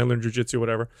 but they're trying to learn jiu-jitsu,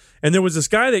 whatever. And there was this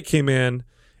guy that came in,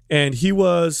 and he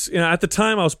was, at the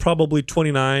time I was probably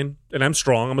 29, and I'm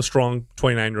strong. I'm a strong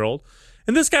 29-year-old.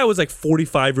 And this guy was like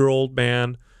 45-year-old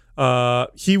man. I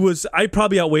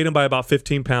probably outweighed him by about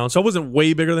 15 pounds. So I wasn't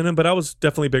way bigger than him, but I was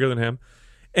definitely bigger than him.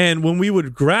 And when we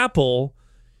would grapple,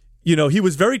 he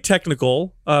was very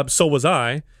technical. So was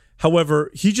I.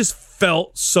 However, he just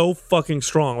felt so fucking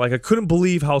strong. Like I couldn't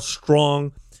believe how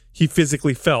strong he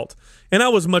physically felt. And I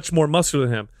was much more muscular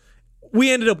than him.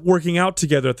 We ended up working out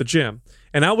together at the gym,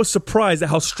 and I was surprised at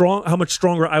how much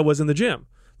stronger I was in the gym.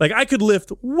 Like I could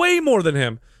lift way more than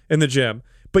him in the gym,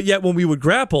 but yet when we would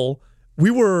grapple,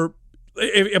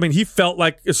 he felt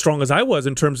like as strong as I was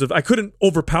in terms of, I couldn't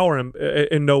overpower him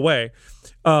in no way.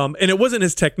 And it wasn't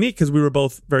his technique, because we were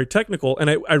both very technical, and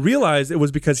I realized it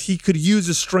was because he could use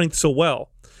his strength so well.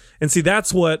 And see,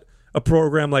 that's what a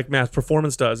program like MAPS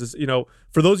Performance does, is,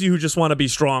 for those of you who just want to be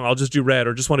strong, I'll just do red,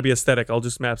 or just want to be aesthetic, I'll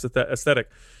just MAPS aesthetic.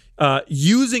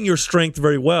 Using your strength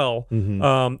very well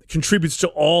contributes to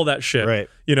all that shit, right?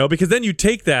 Because then you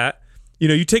take that,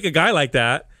 you take a guy like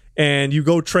that and you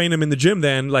go train him in the gym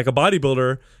then like a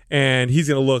bodybuilder, and he's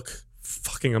going to look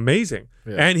fucking amazing,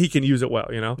 and he can use it well,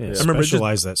 Yeah, I remember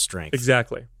specialize that strength.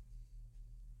 Exactly.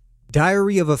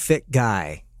 Diary of a Fit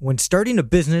Guy. When starting a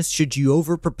business, should you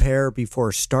over-prepare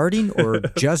before starting, or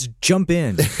just jump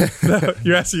in? No,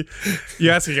 you're asking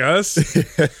us?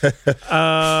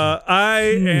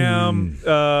 I am,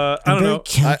 I don't know.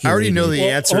 I already know the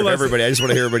answer of everybody. I just want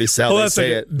to hear everybody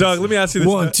say it. Doug, let me ask you this.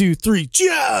 1, 2, 3,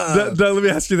 jump! Doug, let me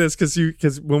ask you this,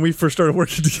 because when we first started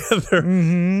working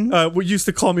together, we used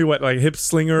to call me what, like hip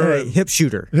slinger? Hip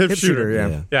shooter. Hip shooter,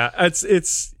 yeah. Yeah,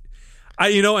 it's...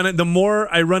 and the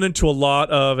more I run into a lot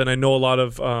of, and I know a lot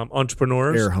of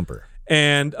entrepreneurs, air humper,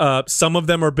 and some of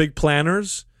them are big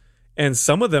planners, and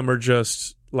some of them are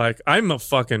just like, I'm a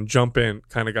fucking jump in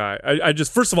kind of guy. I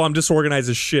just, first of all, I'm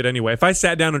disorganized as shit anyway. If I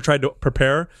sat down and tried to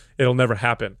prepare, it'll never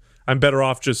happen. I'm better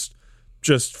off just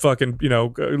fucking,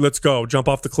 let's go, jump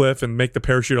off the cliff and make the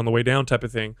parachute on the way down type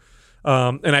of thing.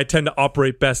 And I tend to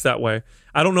operate best that way.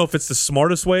 I don't know if it's the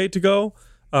smartest way to go.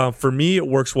 For me, it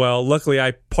works well. Luckily,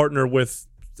 I partnered with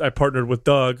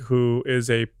Doug, who is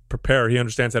a preparer. He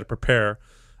understands how to prepare,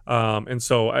 and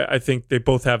so I think they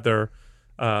both have their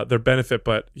benefit.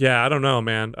 But yeah, I don't know,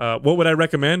 man. What would I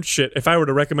recommend? Shit, if I were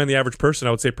to recommend the average person,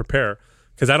 I would say prepare,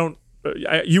 because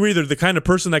you're either the kind of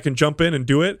person that can jump in and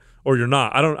do it, or you're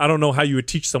not. I don't know how you would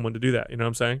teach someone to do that. You know what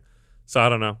I'm saying? So I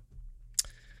don't know.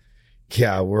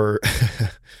 Yeah, we're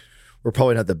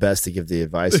probably not the best to give the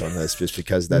advice on this, just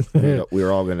because that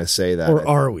we're all going to say that. Or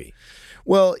are we?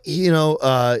 Well,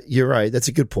 you're right. That's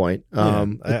a good point.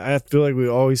 I feel like we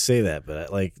always say that,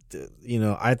 but I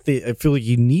feel like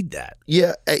you need that.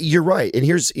 Yeah, you're right. And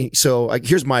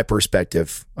here's my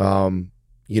perspective. 10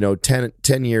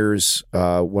 years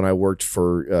when I worked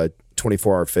for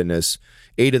 24 Hour Fitness,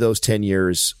 8 of those 10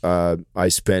 years I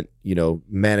spent,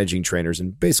 managing trainers.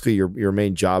 And basically your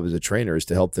main job as a trainer is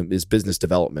to help them, is business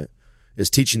development,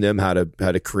 is teaching them how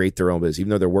to create their own business.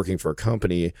 Even though they're working for a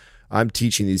company, I'm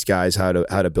teaching these guys how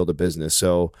to build a business.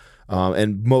 So,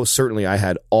 and most certainly I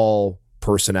had all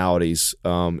personalities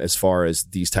as far as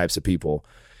these types of people.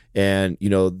 And,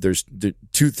 there's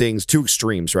two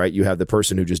extremes, right? You have the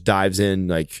person who just dives in,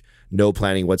 like no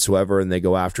planning whatsoever, and they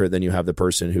go after it. Then you have the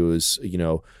person who is,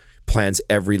 plans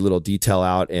every little detail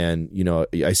out, and,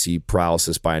 I see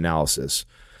paralysis by analysis.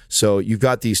 So you've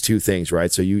got these two things,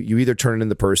 right? So you either turn into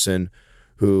the person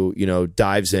who,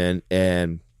 dives in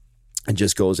and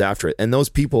just goes after it. And those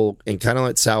people, and kind of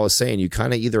like Sal was saying, you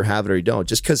kind of either have it or you don't.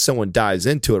 Just because someone dives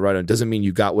into it right on doesn't mean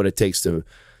you got what it takes to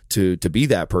be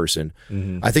that person.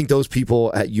 Mm-hmm. I think those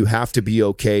people, you have to be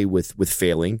okay with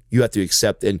failing. You have to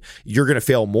accept, and you're going to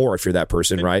fail more if you're that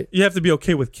person, and right? You have to be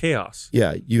okay with chaos.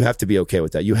 Yeah, you have to be okay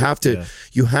with that. You have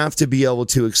to be able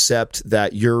to accept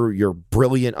that your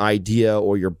brilliant idea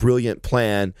or your brilliant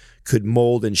plan could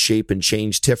mold and shape and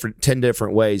change 10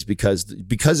 different ways because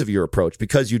of your approach,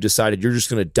 because you decided you're just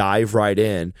going to dive right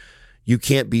in. You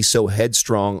can't be so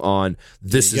headstrong on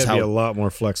this is how. You have to be a lot more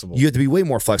flexible. You have to be way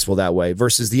more flexible that way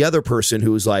versus the other person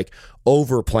who is like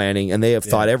over planning, and they have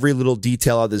thought every little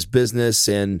detail of this business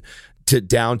and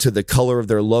down to the color of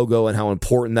their logo and how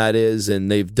important that is.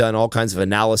 And they've done all kinds of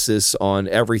analysis on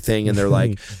everything. And they're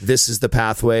like, this is the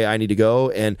pathway I need to go.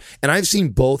 And I've seen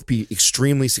both be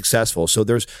extremely successful. So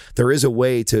there is a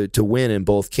way to win in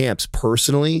both camps.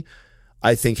 Personally,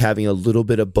 I think having a little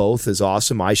bit of both is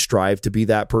awesome. I strive to be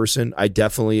that person. I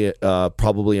definitely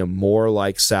probably am more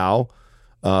like Sal,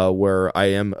 where I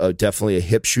am definitely a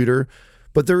hip shooter.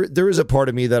 But there is a part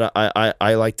of me that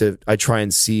I try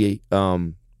and see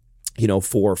 4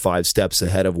 or 5 steps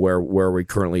ahead of where we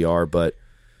currently are. But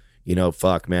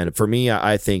fuck, man. For me,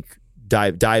 I think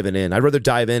diving in. I'd rather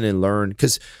dive in and learn,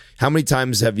 because how many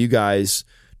times have you guys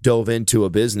dove into a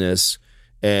business?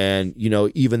 And,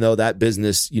 even though that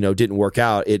business, didn't work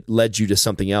out, it led you to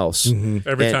something else. Mm-hmm.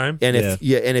 Every time. And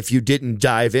if you didn't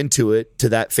dive into it, to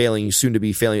that failing, soon to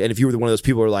be failing. And if you were one of those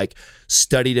people who are like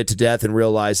studied it to death and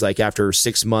realized, like, after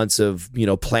 6 months of,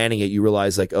 planning it, you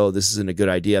realize, like, oh, this isn't a good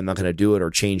idea, I'm not going to do it, or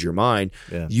change your mind.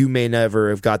 Yeah. You may never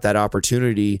have got that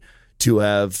opportunity to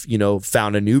have,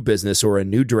 found a new business or a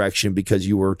new direction, because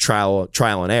you were trial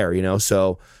and error,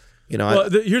 so.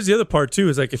 Here's the other part too,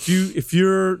 is like, if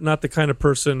you're not the kind of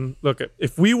person, look,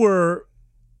 if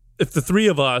the three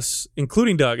of us,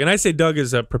 including Doug, and I say Doug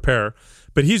is a preparer,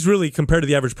 but he's really, compared to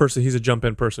the average person, he's a jump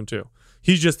in person too.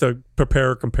 He's just a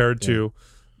preparer compared to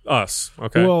us.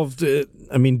 Okay. Well,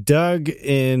 Doug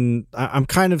and I'm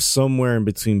kind of somewhere in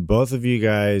between both of you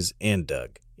guys and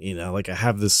Doug. Like, I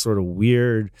have this sort of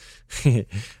weird,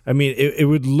 it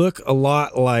would look a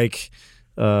lot like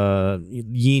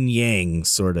yin yang,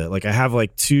 sort of like I have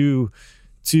like two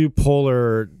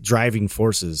polar driving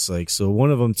forces. Like, so one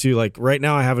of them too, like right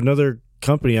now I have another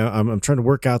company. I'm trying to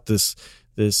work out this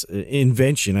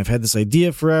invention. I've had this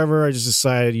idea forever. I just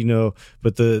decided,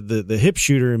 but the hip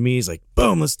shooter in me is like,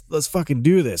 boom, let's fucking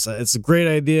do this. It's a great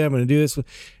idea. I'm going to do this.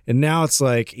 And now it's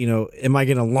like, am I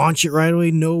going to launch it right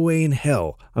away? No way in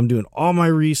hell. I'm doing all my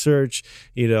research.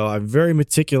 I'm very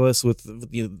meticulous with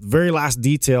the very last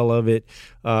detail of it.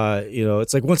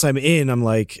 It's like, once I'm in, I'm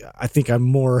like, I think I'm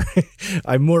more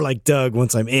like Doug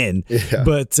once I'm in. Yeah.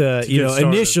 But,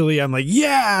 initially I'm like,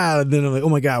 yeah. And then I'm like, oh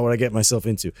my God, what did I get myself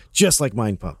into? Just like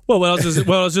Mind Pump. Well, what I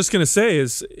was just going to say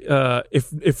is,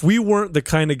 if we weren't the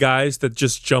kind of guys that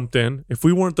just jumped in, if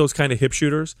we weren't those kind of hip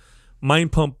shooters,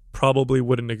 Mind Pump probably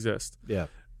wouldn't exist. Yeah.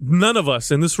 None of us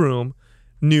in this room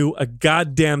knew a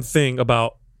goddamn thing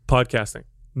about podcasting.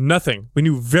 Nothing. We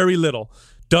knew very little.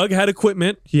 Doug had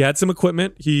equipment. He had some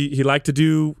equipment. He liked to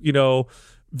do,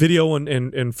 video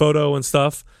and photo and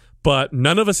stuff. but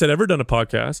none of us had ever done a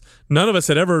podcast. None of us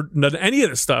had ever done any of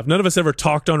this stuff. None of us ever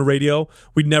talked on radio.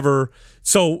 We'd never.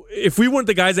 So if we weren't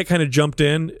the guys that kind of jumped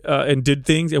in and did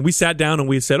things, and we sat down and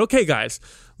we said, okay, guys,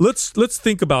 let's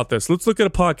think about this. Let's look at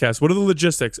a podcast. What are the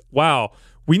logistics? Wow.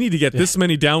 We need to get this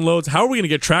many downloads. How are we going to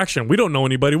get traction? We don't know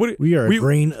anybody. We are a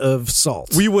grain of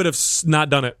salt. We would have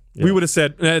not done it. Yeah. We would have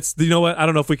said, you know what? I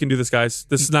don't know if we can do this, guys.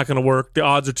 This is not going to work. The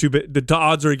odds are too big. The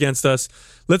odds are against us.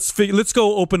 Let's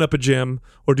go open up a gym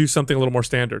or do something a little more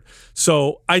standard.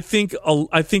 So I think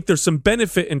there's some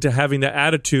benefit into having that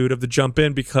attitude of the jump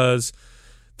in, because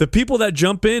the people that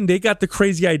jump in, they got the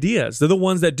crazy ideas. They're the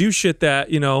ones that do shit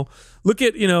that, look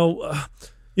at,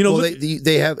 well,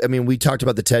 they have. I mean, we talked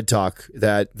about the TED Talk,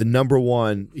 that the number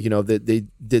one, that they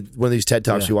did one of these TED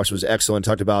Talks we watched was excellent.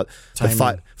 Talked about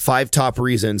the five top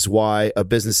reasons why a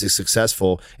business is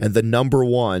successful, and the number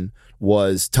one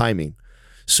was timing.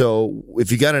 So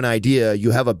if you got an idea,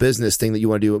 you have a business thing that you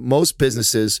want to do. Most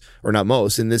businesses, or not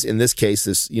most, in this case,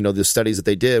 the studies that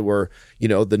they did were,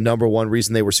 the number one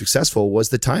reason they were successful was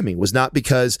the timing. Was not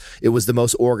because it was the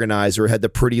most organized or had the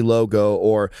pretty logo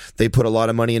or they put a lot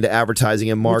of money into advertising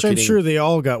and marketing. Which I'm sure they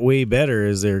all got way better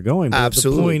as they're going. But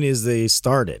absolutely. The point is they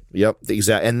started. Yep,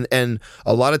 exactly. And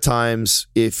a lot of times,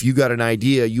 if you got an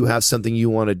idea, you have something you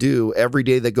want to do. Every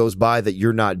day that goes by that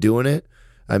you're not doing it,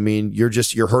 I mean,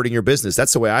 you're hurting your business.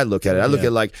 That's the way I look at it. I look at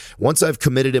it like, once I've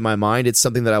committed in my mind, it's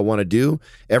something that I want to do.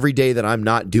 Every day that I'm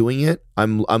not doing it,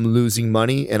 I'm losing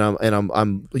money and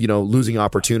I'm losing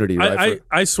opportunity. Right?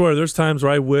 I swear, there's times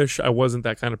where I wish I wasn't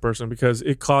that kind of person, because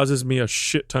it causes me a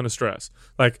shit ton of stress.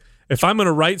 Like, if I'm going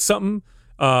to write something,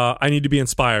 I need to be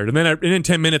inspired, and then in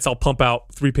 10 minutes I'll pump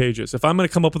out 3 pages. If I'm going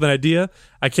to come up with an idea,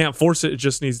 I can't force it. It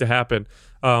just needs to happen.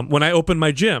 When I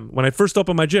first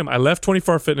opened my gym, I left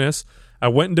 24 Hour Fitness. I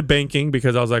went into banking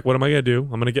because I was like, what am I going to do?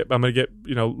 I'm going to get,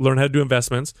 learn how to do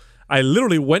investments. I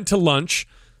literally went to lunch,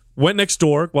 went next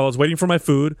door while I was waiting for my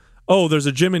food. Oh, there's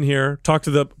a gym in here. Talked to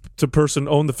the person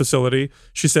who owned the facility.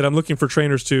 She said, I'm looking for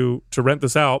trainers to rent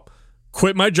this out.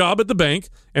 Quit my job at the bank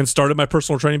and started my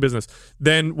personal training business.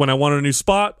 Then when I wanted a new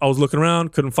spot, I was looking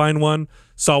around, couldn't find one.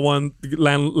 Saw one. The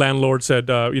landlord said,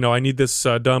 I need this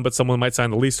done, but someone might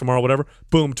sign the lease tomorrow, whatever.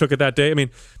 Boom, took it that day. I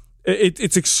mean,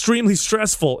 it's extremely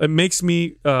stressful. It makes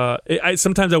me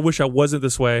sometimes I wish I wasn't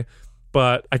this way,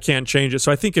 but I can't change it.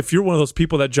 So I think if you're one of those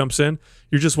people that jumps in,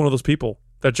 you're just one of those people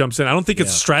that jumps in. I don't think it's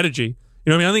a strategy.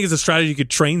 You know what I mean? I think it's a strategy you could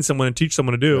train someone and teach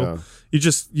someone to do.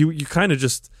 Yeah. You kind of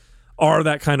just are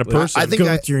that kind of person. I think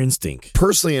go with your instinct.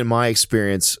 Personally, in my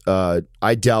experience,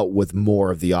 I dealt with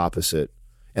more of the opposite.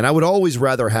 And I would always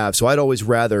rather I'd always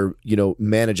rather,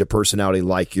 manage a personality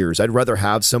like yours. I'd rather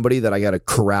have somebody that I got to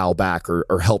corral back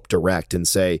or help direct and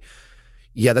say,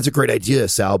 yeah, that's a great idea,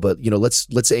 Sal, but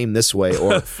let's aim this way,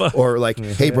 or like,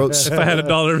 hey, bro. If I had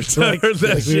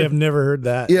 $1, we have never heard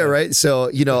that. Yeah, right.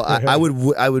 So I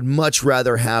would much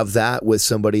rather have that with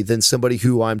somebody than somebody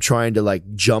who I'm trying to like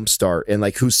jumpstart and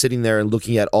like who's sitting there and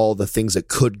looking at all the things that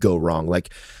could go wrong.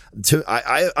 Like,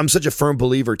 I'm such a firm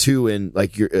believer too in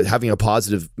like you're having a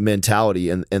positive mentality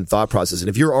and thought process. And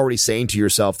if you're already saying to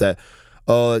yourself that,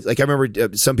 like I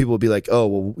remember some people would be like,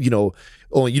 oh, well,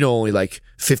 only like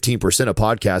 15% of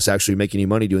podcasts actually make any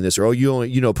money doing this, or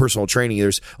personal training,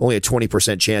 there's only a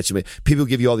 20% chance. People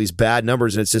give you all these bad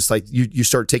numbers, and it's just like you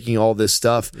start taking all this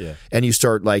stuff, and you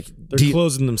start like they're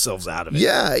closing themselves out of it.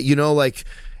 Yeah, like.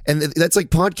 And that's like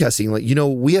podcasting. Like,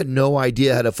 we had no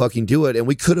idea how to fucking do it. And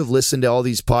we could have listened to all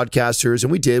these podcasters,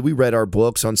 and we did. We read our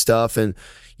books on stuff. And,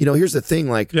 here's the thing.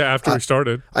 Like, after we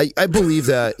started. I believe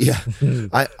that,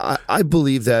 I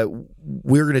believe that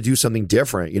we're going to do something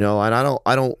different, and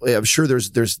I'm sure there's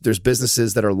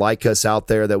businesses that are like us out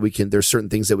there that there's certain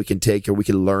things that we can take or we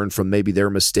can learn from maybe their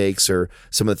mistakes or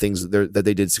some of the things that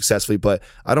they did successfully. But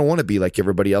I don't want to be like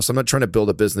everybody else. I'm not trying to build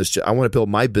a business. I want to build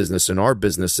my business and our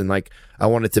business. And like, I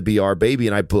want it to be our baby.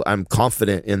 And I'm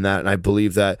confident in that. And I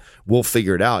believe that we'll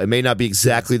figure it out. It may not be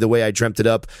exactly the way I dreamt it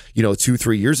up,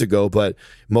 2-3 years ago, but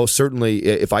most certainly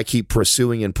if I keep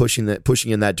pursuing and pushing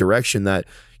in that direction, that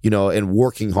and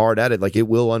working hard at it, like it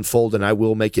will unfold and I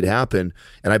will make it happen.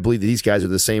 And I believe that these guys are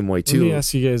the same way too. Let me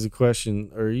ask you guys a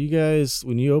question. Are you guys,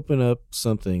 when you open up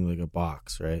something like a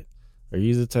box, right? Are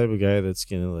you the type of guy that's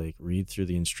going to like read through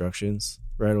the instructions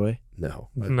right away? No.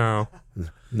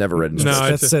 Never read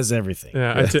instructions. That says everything.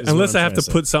 Yeah, unless I have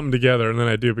to put something together, and then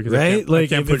I do, because right? I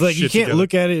can't put like shit you can't together.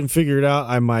 look at it and figure it out.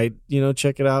 I might,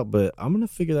 check it out, but I'm gonna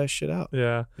figure that shit out.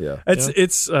 Yeah.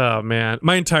 It's man,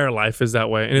 my entire life is that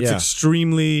way, and it's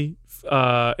extremely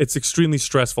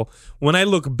stressful. When I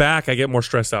look back, I get more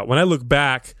stressed out. When I look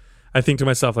back, I think to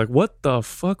myself, like, what the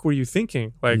fuck were you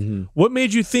thinking? Like, what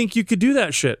made you think you could do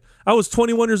that shit? I was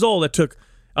 21 years old. It took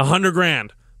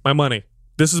 $100,000, my money.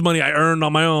 This is money I earned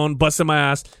on my own, busted my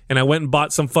ass, and I went and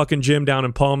bought some fucking gym down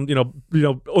in Palm,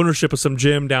 ownership of some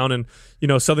gym down in,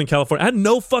 Southern California. I had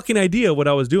no fucking idea what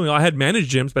I was doing. I had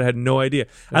managed gyms, but I had no idea.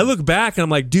 I look back and I'm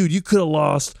like, dude, you could have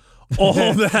lost all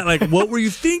that. Like, what were you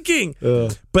thinking?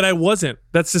 But I wasn't.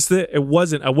 That's just it. It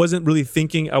wasn't. I wasn't really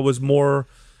thinking. I was more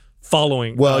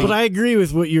following. Well, but I agree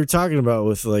with what you're talking about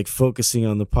with like focusing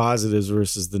on the positives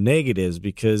versus the negatives,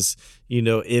 because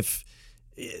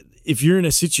if you're in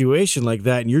a situation like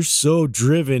that and you're so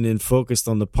driven and focused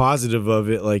on the positive of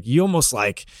it, like you almost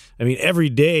every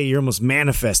day you're almost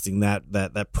manifesting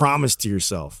that promise to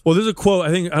yourself. Well, there's a quote,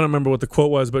 I don't remember what the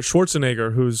quote was, but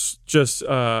Schwarzenegger, who's just,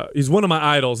 he's one of my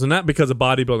idols, and not because of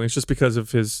bodybuilding, it's just because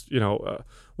of his,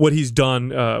 what he's done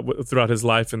throughout his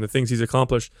life and the things he's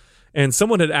accomplished. And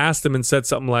someone had asked him and said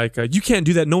something like, you can't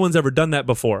do that. No one's ever done that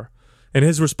before. And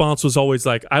his response was always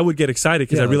like, I would get excited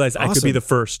because I realized I could be the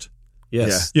first.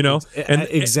 Yes. And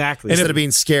exactly. Instead of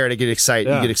being scared, I get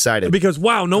excited. You get excited because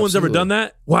wow, no one's ever done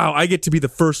that. Wow, I get to be the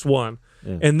first one.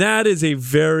 Yeah. And that is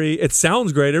it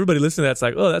sounds great. Everybody listening to that's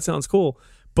like, oh, that sounds cool.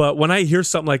 But when I hear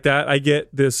something like that, I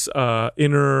get this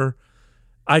inner,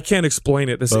 I can't explain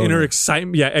it. This inner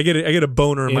excitement. Yeah, I get a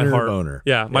boner in my heart. Boner.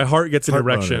 Yeah, my heart gets an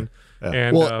erection. Yeah.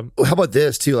 And how about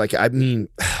this too? Like, I mean,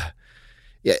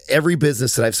 yeah, every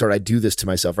business that I've started, I do this to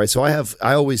myself, right? So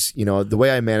I always, the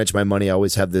way I manage my money, I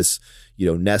always have this,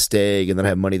 nest egg, and then I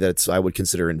have money that I would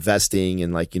consider investing,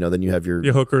 and like, then you have your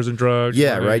hookers and drugs.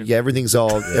 Yeah, right. Yeah, everything's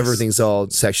all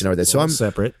sectioned over there. So I'm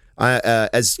separate.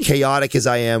 As chaotic as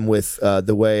I am with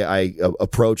the way I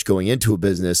approach going into a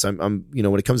business, I'm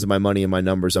when it comes to my money and my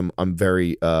numbers, I'm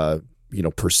very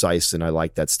precise, and I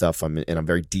like that stuff. I'm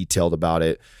very detailed about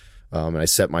it. And I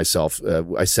set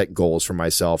goals for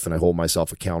myself, and I hold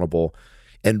myself accountable,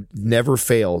 and never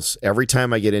fails. Every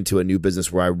time I get into a new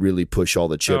business where I really push all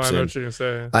the chips I know in, what you're gonna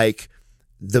say. like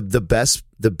the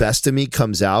best of me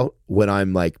comes out when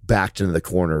I'm like backed into the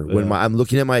corner. Yeah. When I'm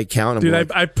looking at my account, I'm dude,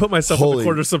 like, I put myself in the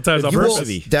corner sometimes on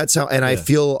purpose. That's how, and I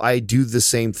feel I do the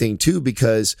same thing too,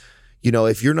 because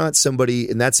if you're not somebody,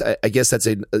 and I guess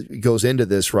it goes into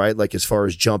this, right? Like, as far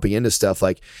as jumping into stuff,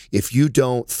 like if you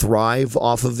don't thrive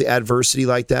off of the adversity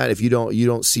like that, if you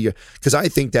don't see, because I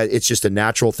think that it's just a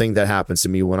natural thing that happens to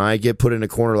me when I get put in a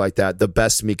corner like that, the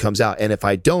best of me comes out. And if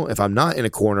I'm not in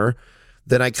a corner,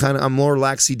 then I'm more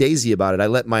laxy-daisy about it. I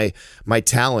let my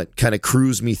talent kind of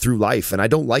cruise me through life, and I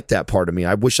don't like that part of me.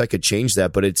 I wish I could change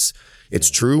that, but it's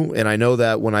true. And I know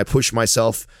that when I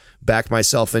back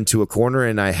myself into a corner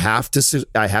and I have to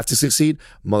succeed,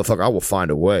 motherfucker, I will find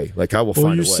a way. Like, I will find a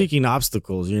way. You're seeking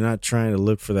obstacles. You're not trying to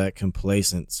look for that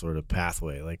complacent sort of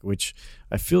pathway, like, which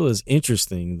I feel is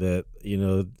interesting that,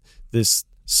 this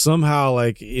somehow,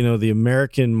 like, the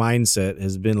American mindset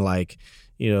has been like,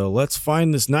 let's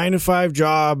find this 9-to-5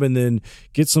 job and then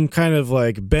get some kind of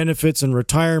like benefits and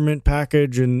retirement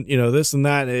package and, this and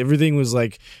that. Everything was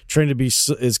like trying to be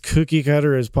as cookie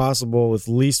cutter as possible with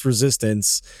least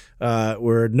resistance,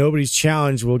 where nobody's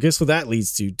challenged. Well, guess what that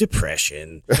leads to?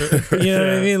 Depression. You know what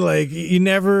I mean? Like, you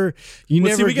never we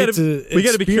get to We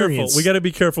got to be careful. experience. We got to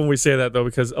be careful when we say that, though,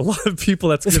 because a lot of people,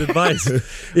 that's good advice.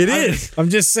 It is. I'm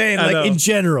just saying, like, in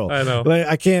general. I know.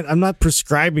 Like, I'm not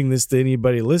prescribing this to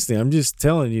anybody listening. I'm just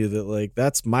telling you that, like,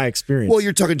 that's my experience. Well,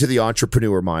 you're talking to the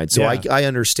entrepreneur mind, so Yeah. I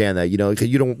understand that. We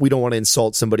don't want to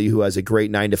insult somebody who has a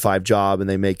great 9-to-5 job and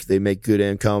they make good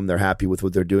income. They're happy with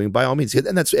what they're doing. By all means,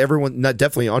 and that's everyone. Not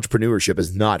definitely, entrepreneurship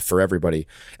is not for everybody.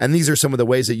 And these are some of the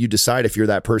ways that you decide if you're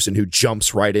that person who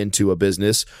jumps right into a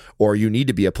business or you need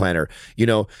to be a planner.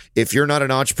 If you're not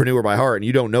an entrepreneur by heart and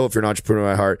you don't know if you're an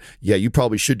entrepreneur by heart, yeah, you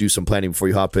probably should do some planning before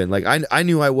you hop in. Like, I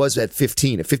knew I was at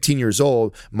 15. At 15 years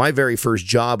old, my very first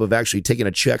job of actually taking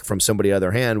a check from somebody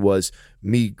other hand was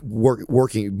me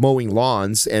working mowing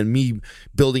lawns, and me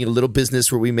building a little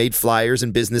business where we made flyers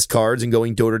and business cards and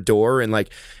going door to door. And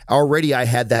like, already I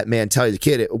had that mentality as a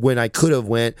kid, when I could have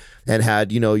went and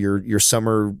had your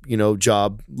summer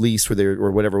job lease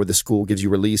or whatever, where the school gives you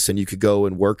release and you could go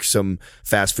and work some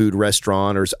fast food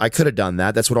restaurant, or I could have done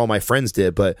that. That's what all my friends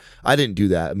did, but I didn't do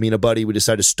that. Me and a buddy, we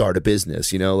decided to start a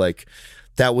business. Like,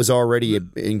 that was already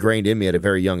ingrained in me at a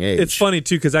very young age. It's funny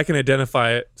too, because I can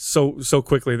identify it so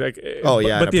quickly. Like,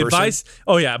 but the advice,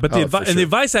 the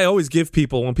advice I always give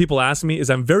people when people ask me is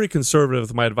I'm very conservative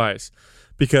with my advice,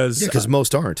 because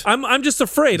most aren't. I'm just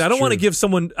afraid. I don't want to give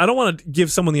someone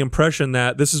the impression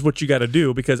that this is what you got to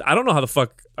do, because I don't know how the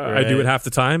fuck I do it half the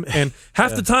time, and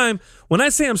half the time when I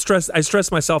say I'm stressed, I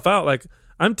stress myself out. Like,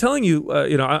 I'm telling you,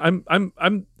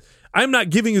 I'm not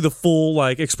giving you the full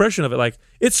like expression of it. Like,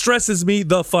 it stresses me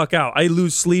the fuck out. I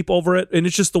lose sleep over it, and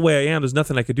it's just the way I am. There's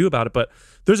nothing I could do about it. But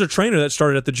there's a trainer that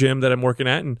started at the gym that I'm working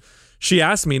at, and she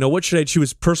asked me, what should I? She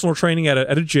was personal training at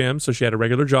a gym, so she had a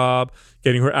regular job,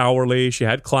 getting her hourly. She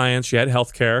had clients, she had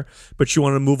healthcare, but she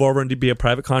wanted to move over and to be a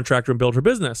private contractor and build her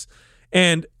business.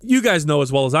 And you guys know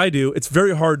as well as I do, it's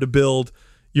very hard to build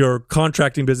your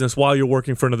contracting business while you're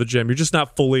working for another gym. You're just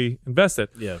not fully invested.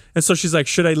 Yeah. And so she's like,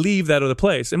 should I leave that other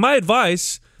place? And my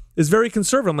advice is very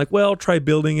conservative. I'm like, well, try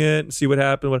building it and see what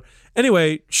happens.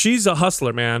 Anyway, she's a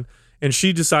hustler, man. And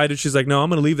she decided, she's like, no, I'm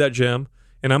going to leave that gym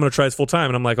and I'm going to try this full time.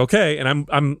 And I'm like, okay. And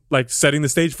I'm like setting the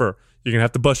stage for her. You're going to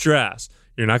have to bust your ass.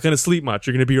 You're not going to sleep much.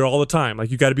 You're going to be here all the time. Like,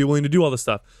 you got to be willing to do all this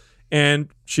stuff. And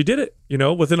she did it,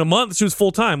 within a month she was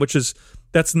full time, which is,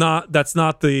 that's not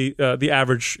the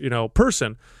average,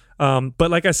 person. But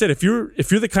like I said, if you're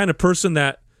the kind of person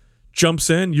that jumps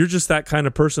in, you're just that kind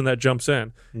of person that jumps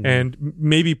in, and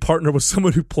maybe partner with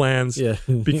someone who plans. Yeah.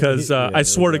 Because I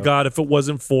swear to God, if it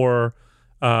wasn't for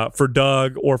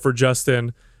Doug or for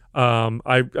Justin,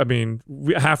 I mean,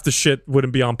 half the shit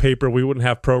wouldn't be on paper. We wouldn't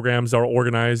have programs that are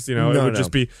organized. It would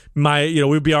just be it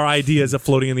would be our ideas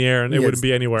floating in the air, and it wouldn't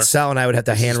be anywhere. Sal and I would have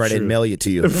to handwrite it and mail it to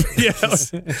you. Yeah.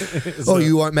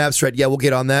 You want maps read? Yeah, we'll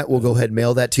get on that. We'll go ahead and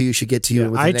mail that to you. Should get to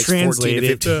you within the next 14 to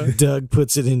 15. Doug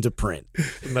puts it into print.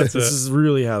 This is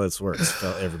really how this works,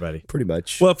 everybody. Pretty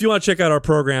much. Well, if you want to check out our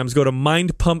programs, go to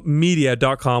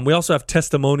mindpumpmedia.com. We also have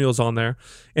testimonials on there.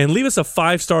 And leave us a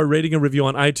 5-star rating and review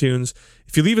on iTunes.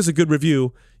 If you leave us a good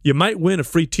review, you might win a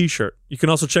free t-shirt. You can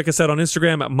also check us out on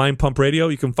Instagram at Mind Pump Radio.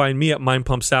 You can find me at Mind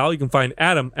Pump Sal. You can find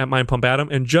Adam at Mind Pump Adam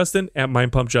and Justin at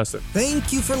Mind Pump Justin.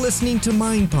 Thank you for listening to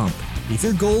Mind Pump. If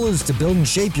your goal is to build and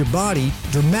shape your body,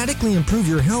 dramatically improve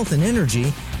your health and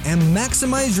energy, and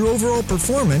maximize your overall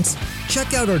performance,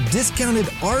 check out our discounted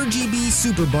RGB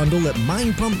Super Bundle at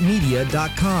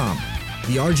mindpumpmedia.com.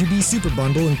 The RGB Super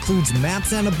Bundle includes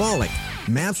MAPS Anabolic,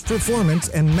 MAPS Performance,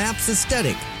 and MAPS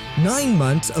Aesthetic. 9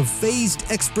 months of phased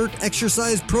expert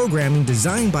exercise programming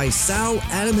designed by Sal,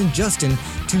 Adam, and Justin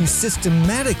to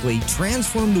systematically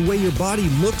transform the way your body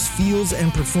looks, feels,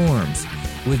 and performs.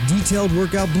 With detailed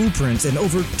workout blueprints and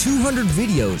over 200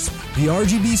 videos, the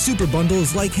RGB Super Bundle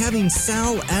is like having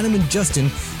Sal, Adam, and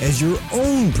Justin as your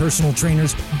own personal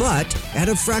trainers, but at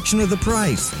a fraction of the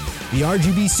price. The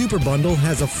RGB Super Bundle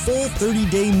has a full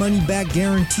 30-day money-back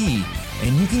guarantee,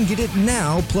 and you can get it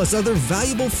now plus other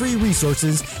valuable free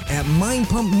resources at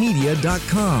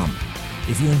mindpumpmedia.com.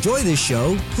 If you enjoy this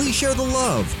show, please share the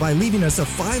love by leaving us a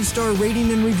 5-star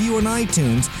rating and review on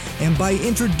iTunes and by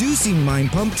introducing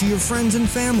Mind Pump to your friends and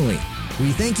family.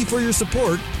 We thank you for your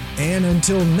support, and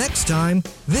until next time,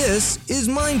 this is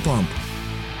Mind Pump.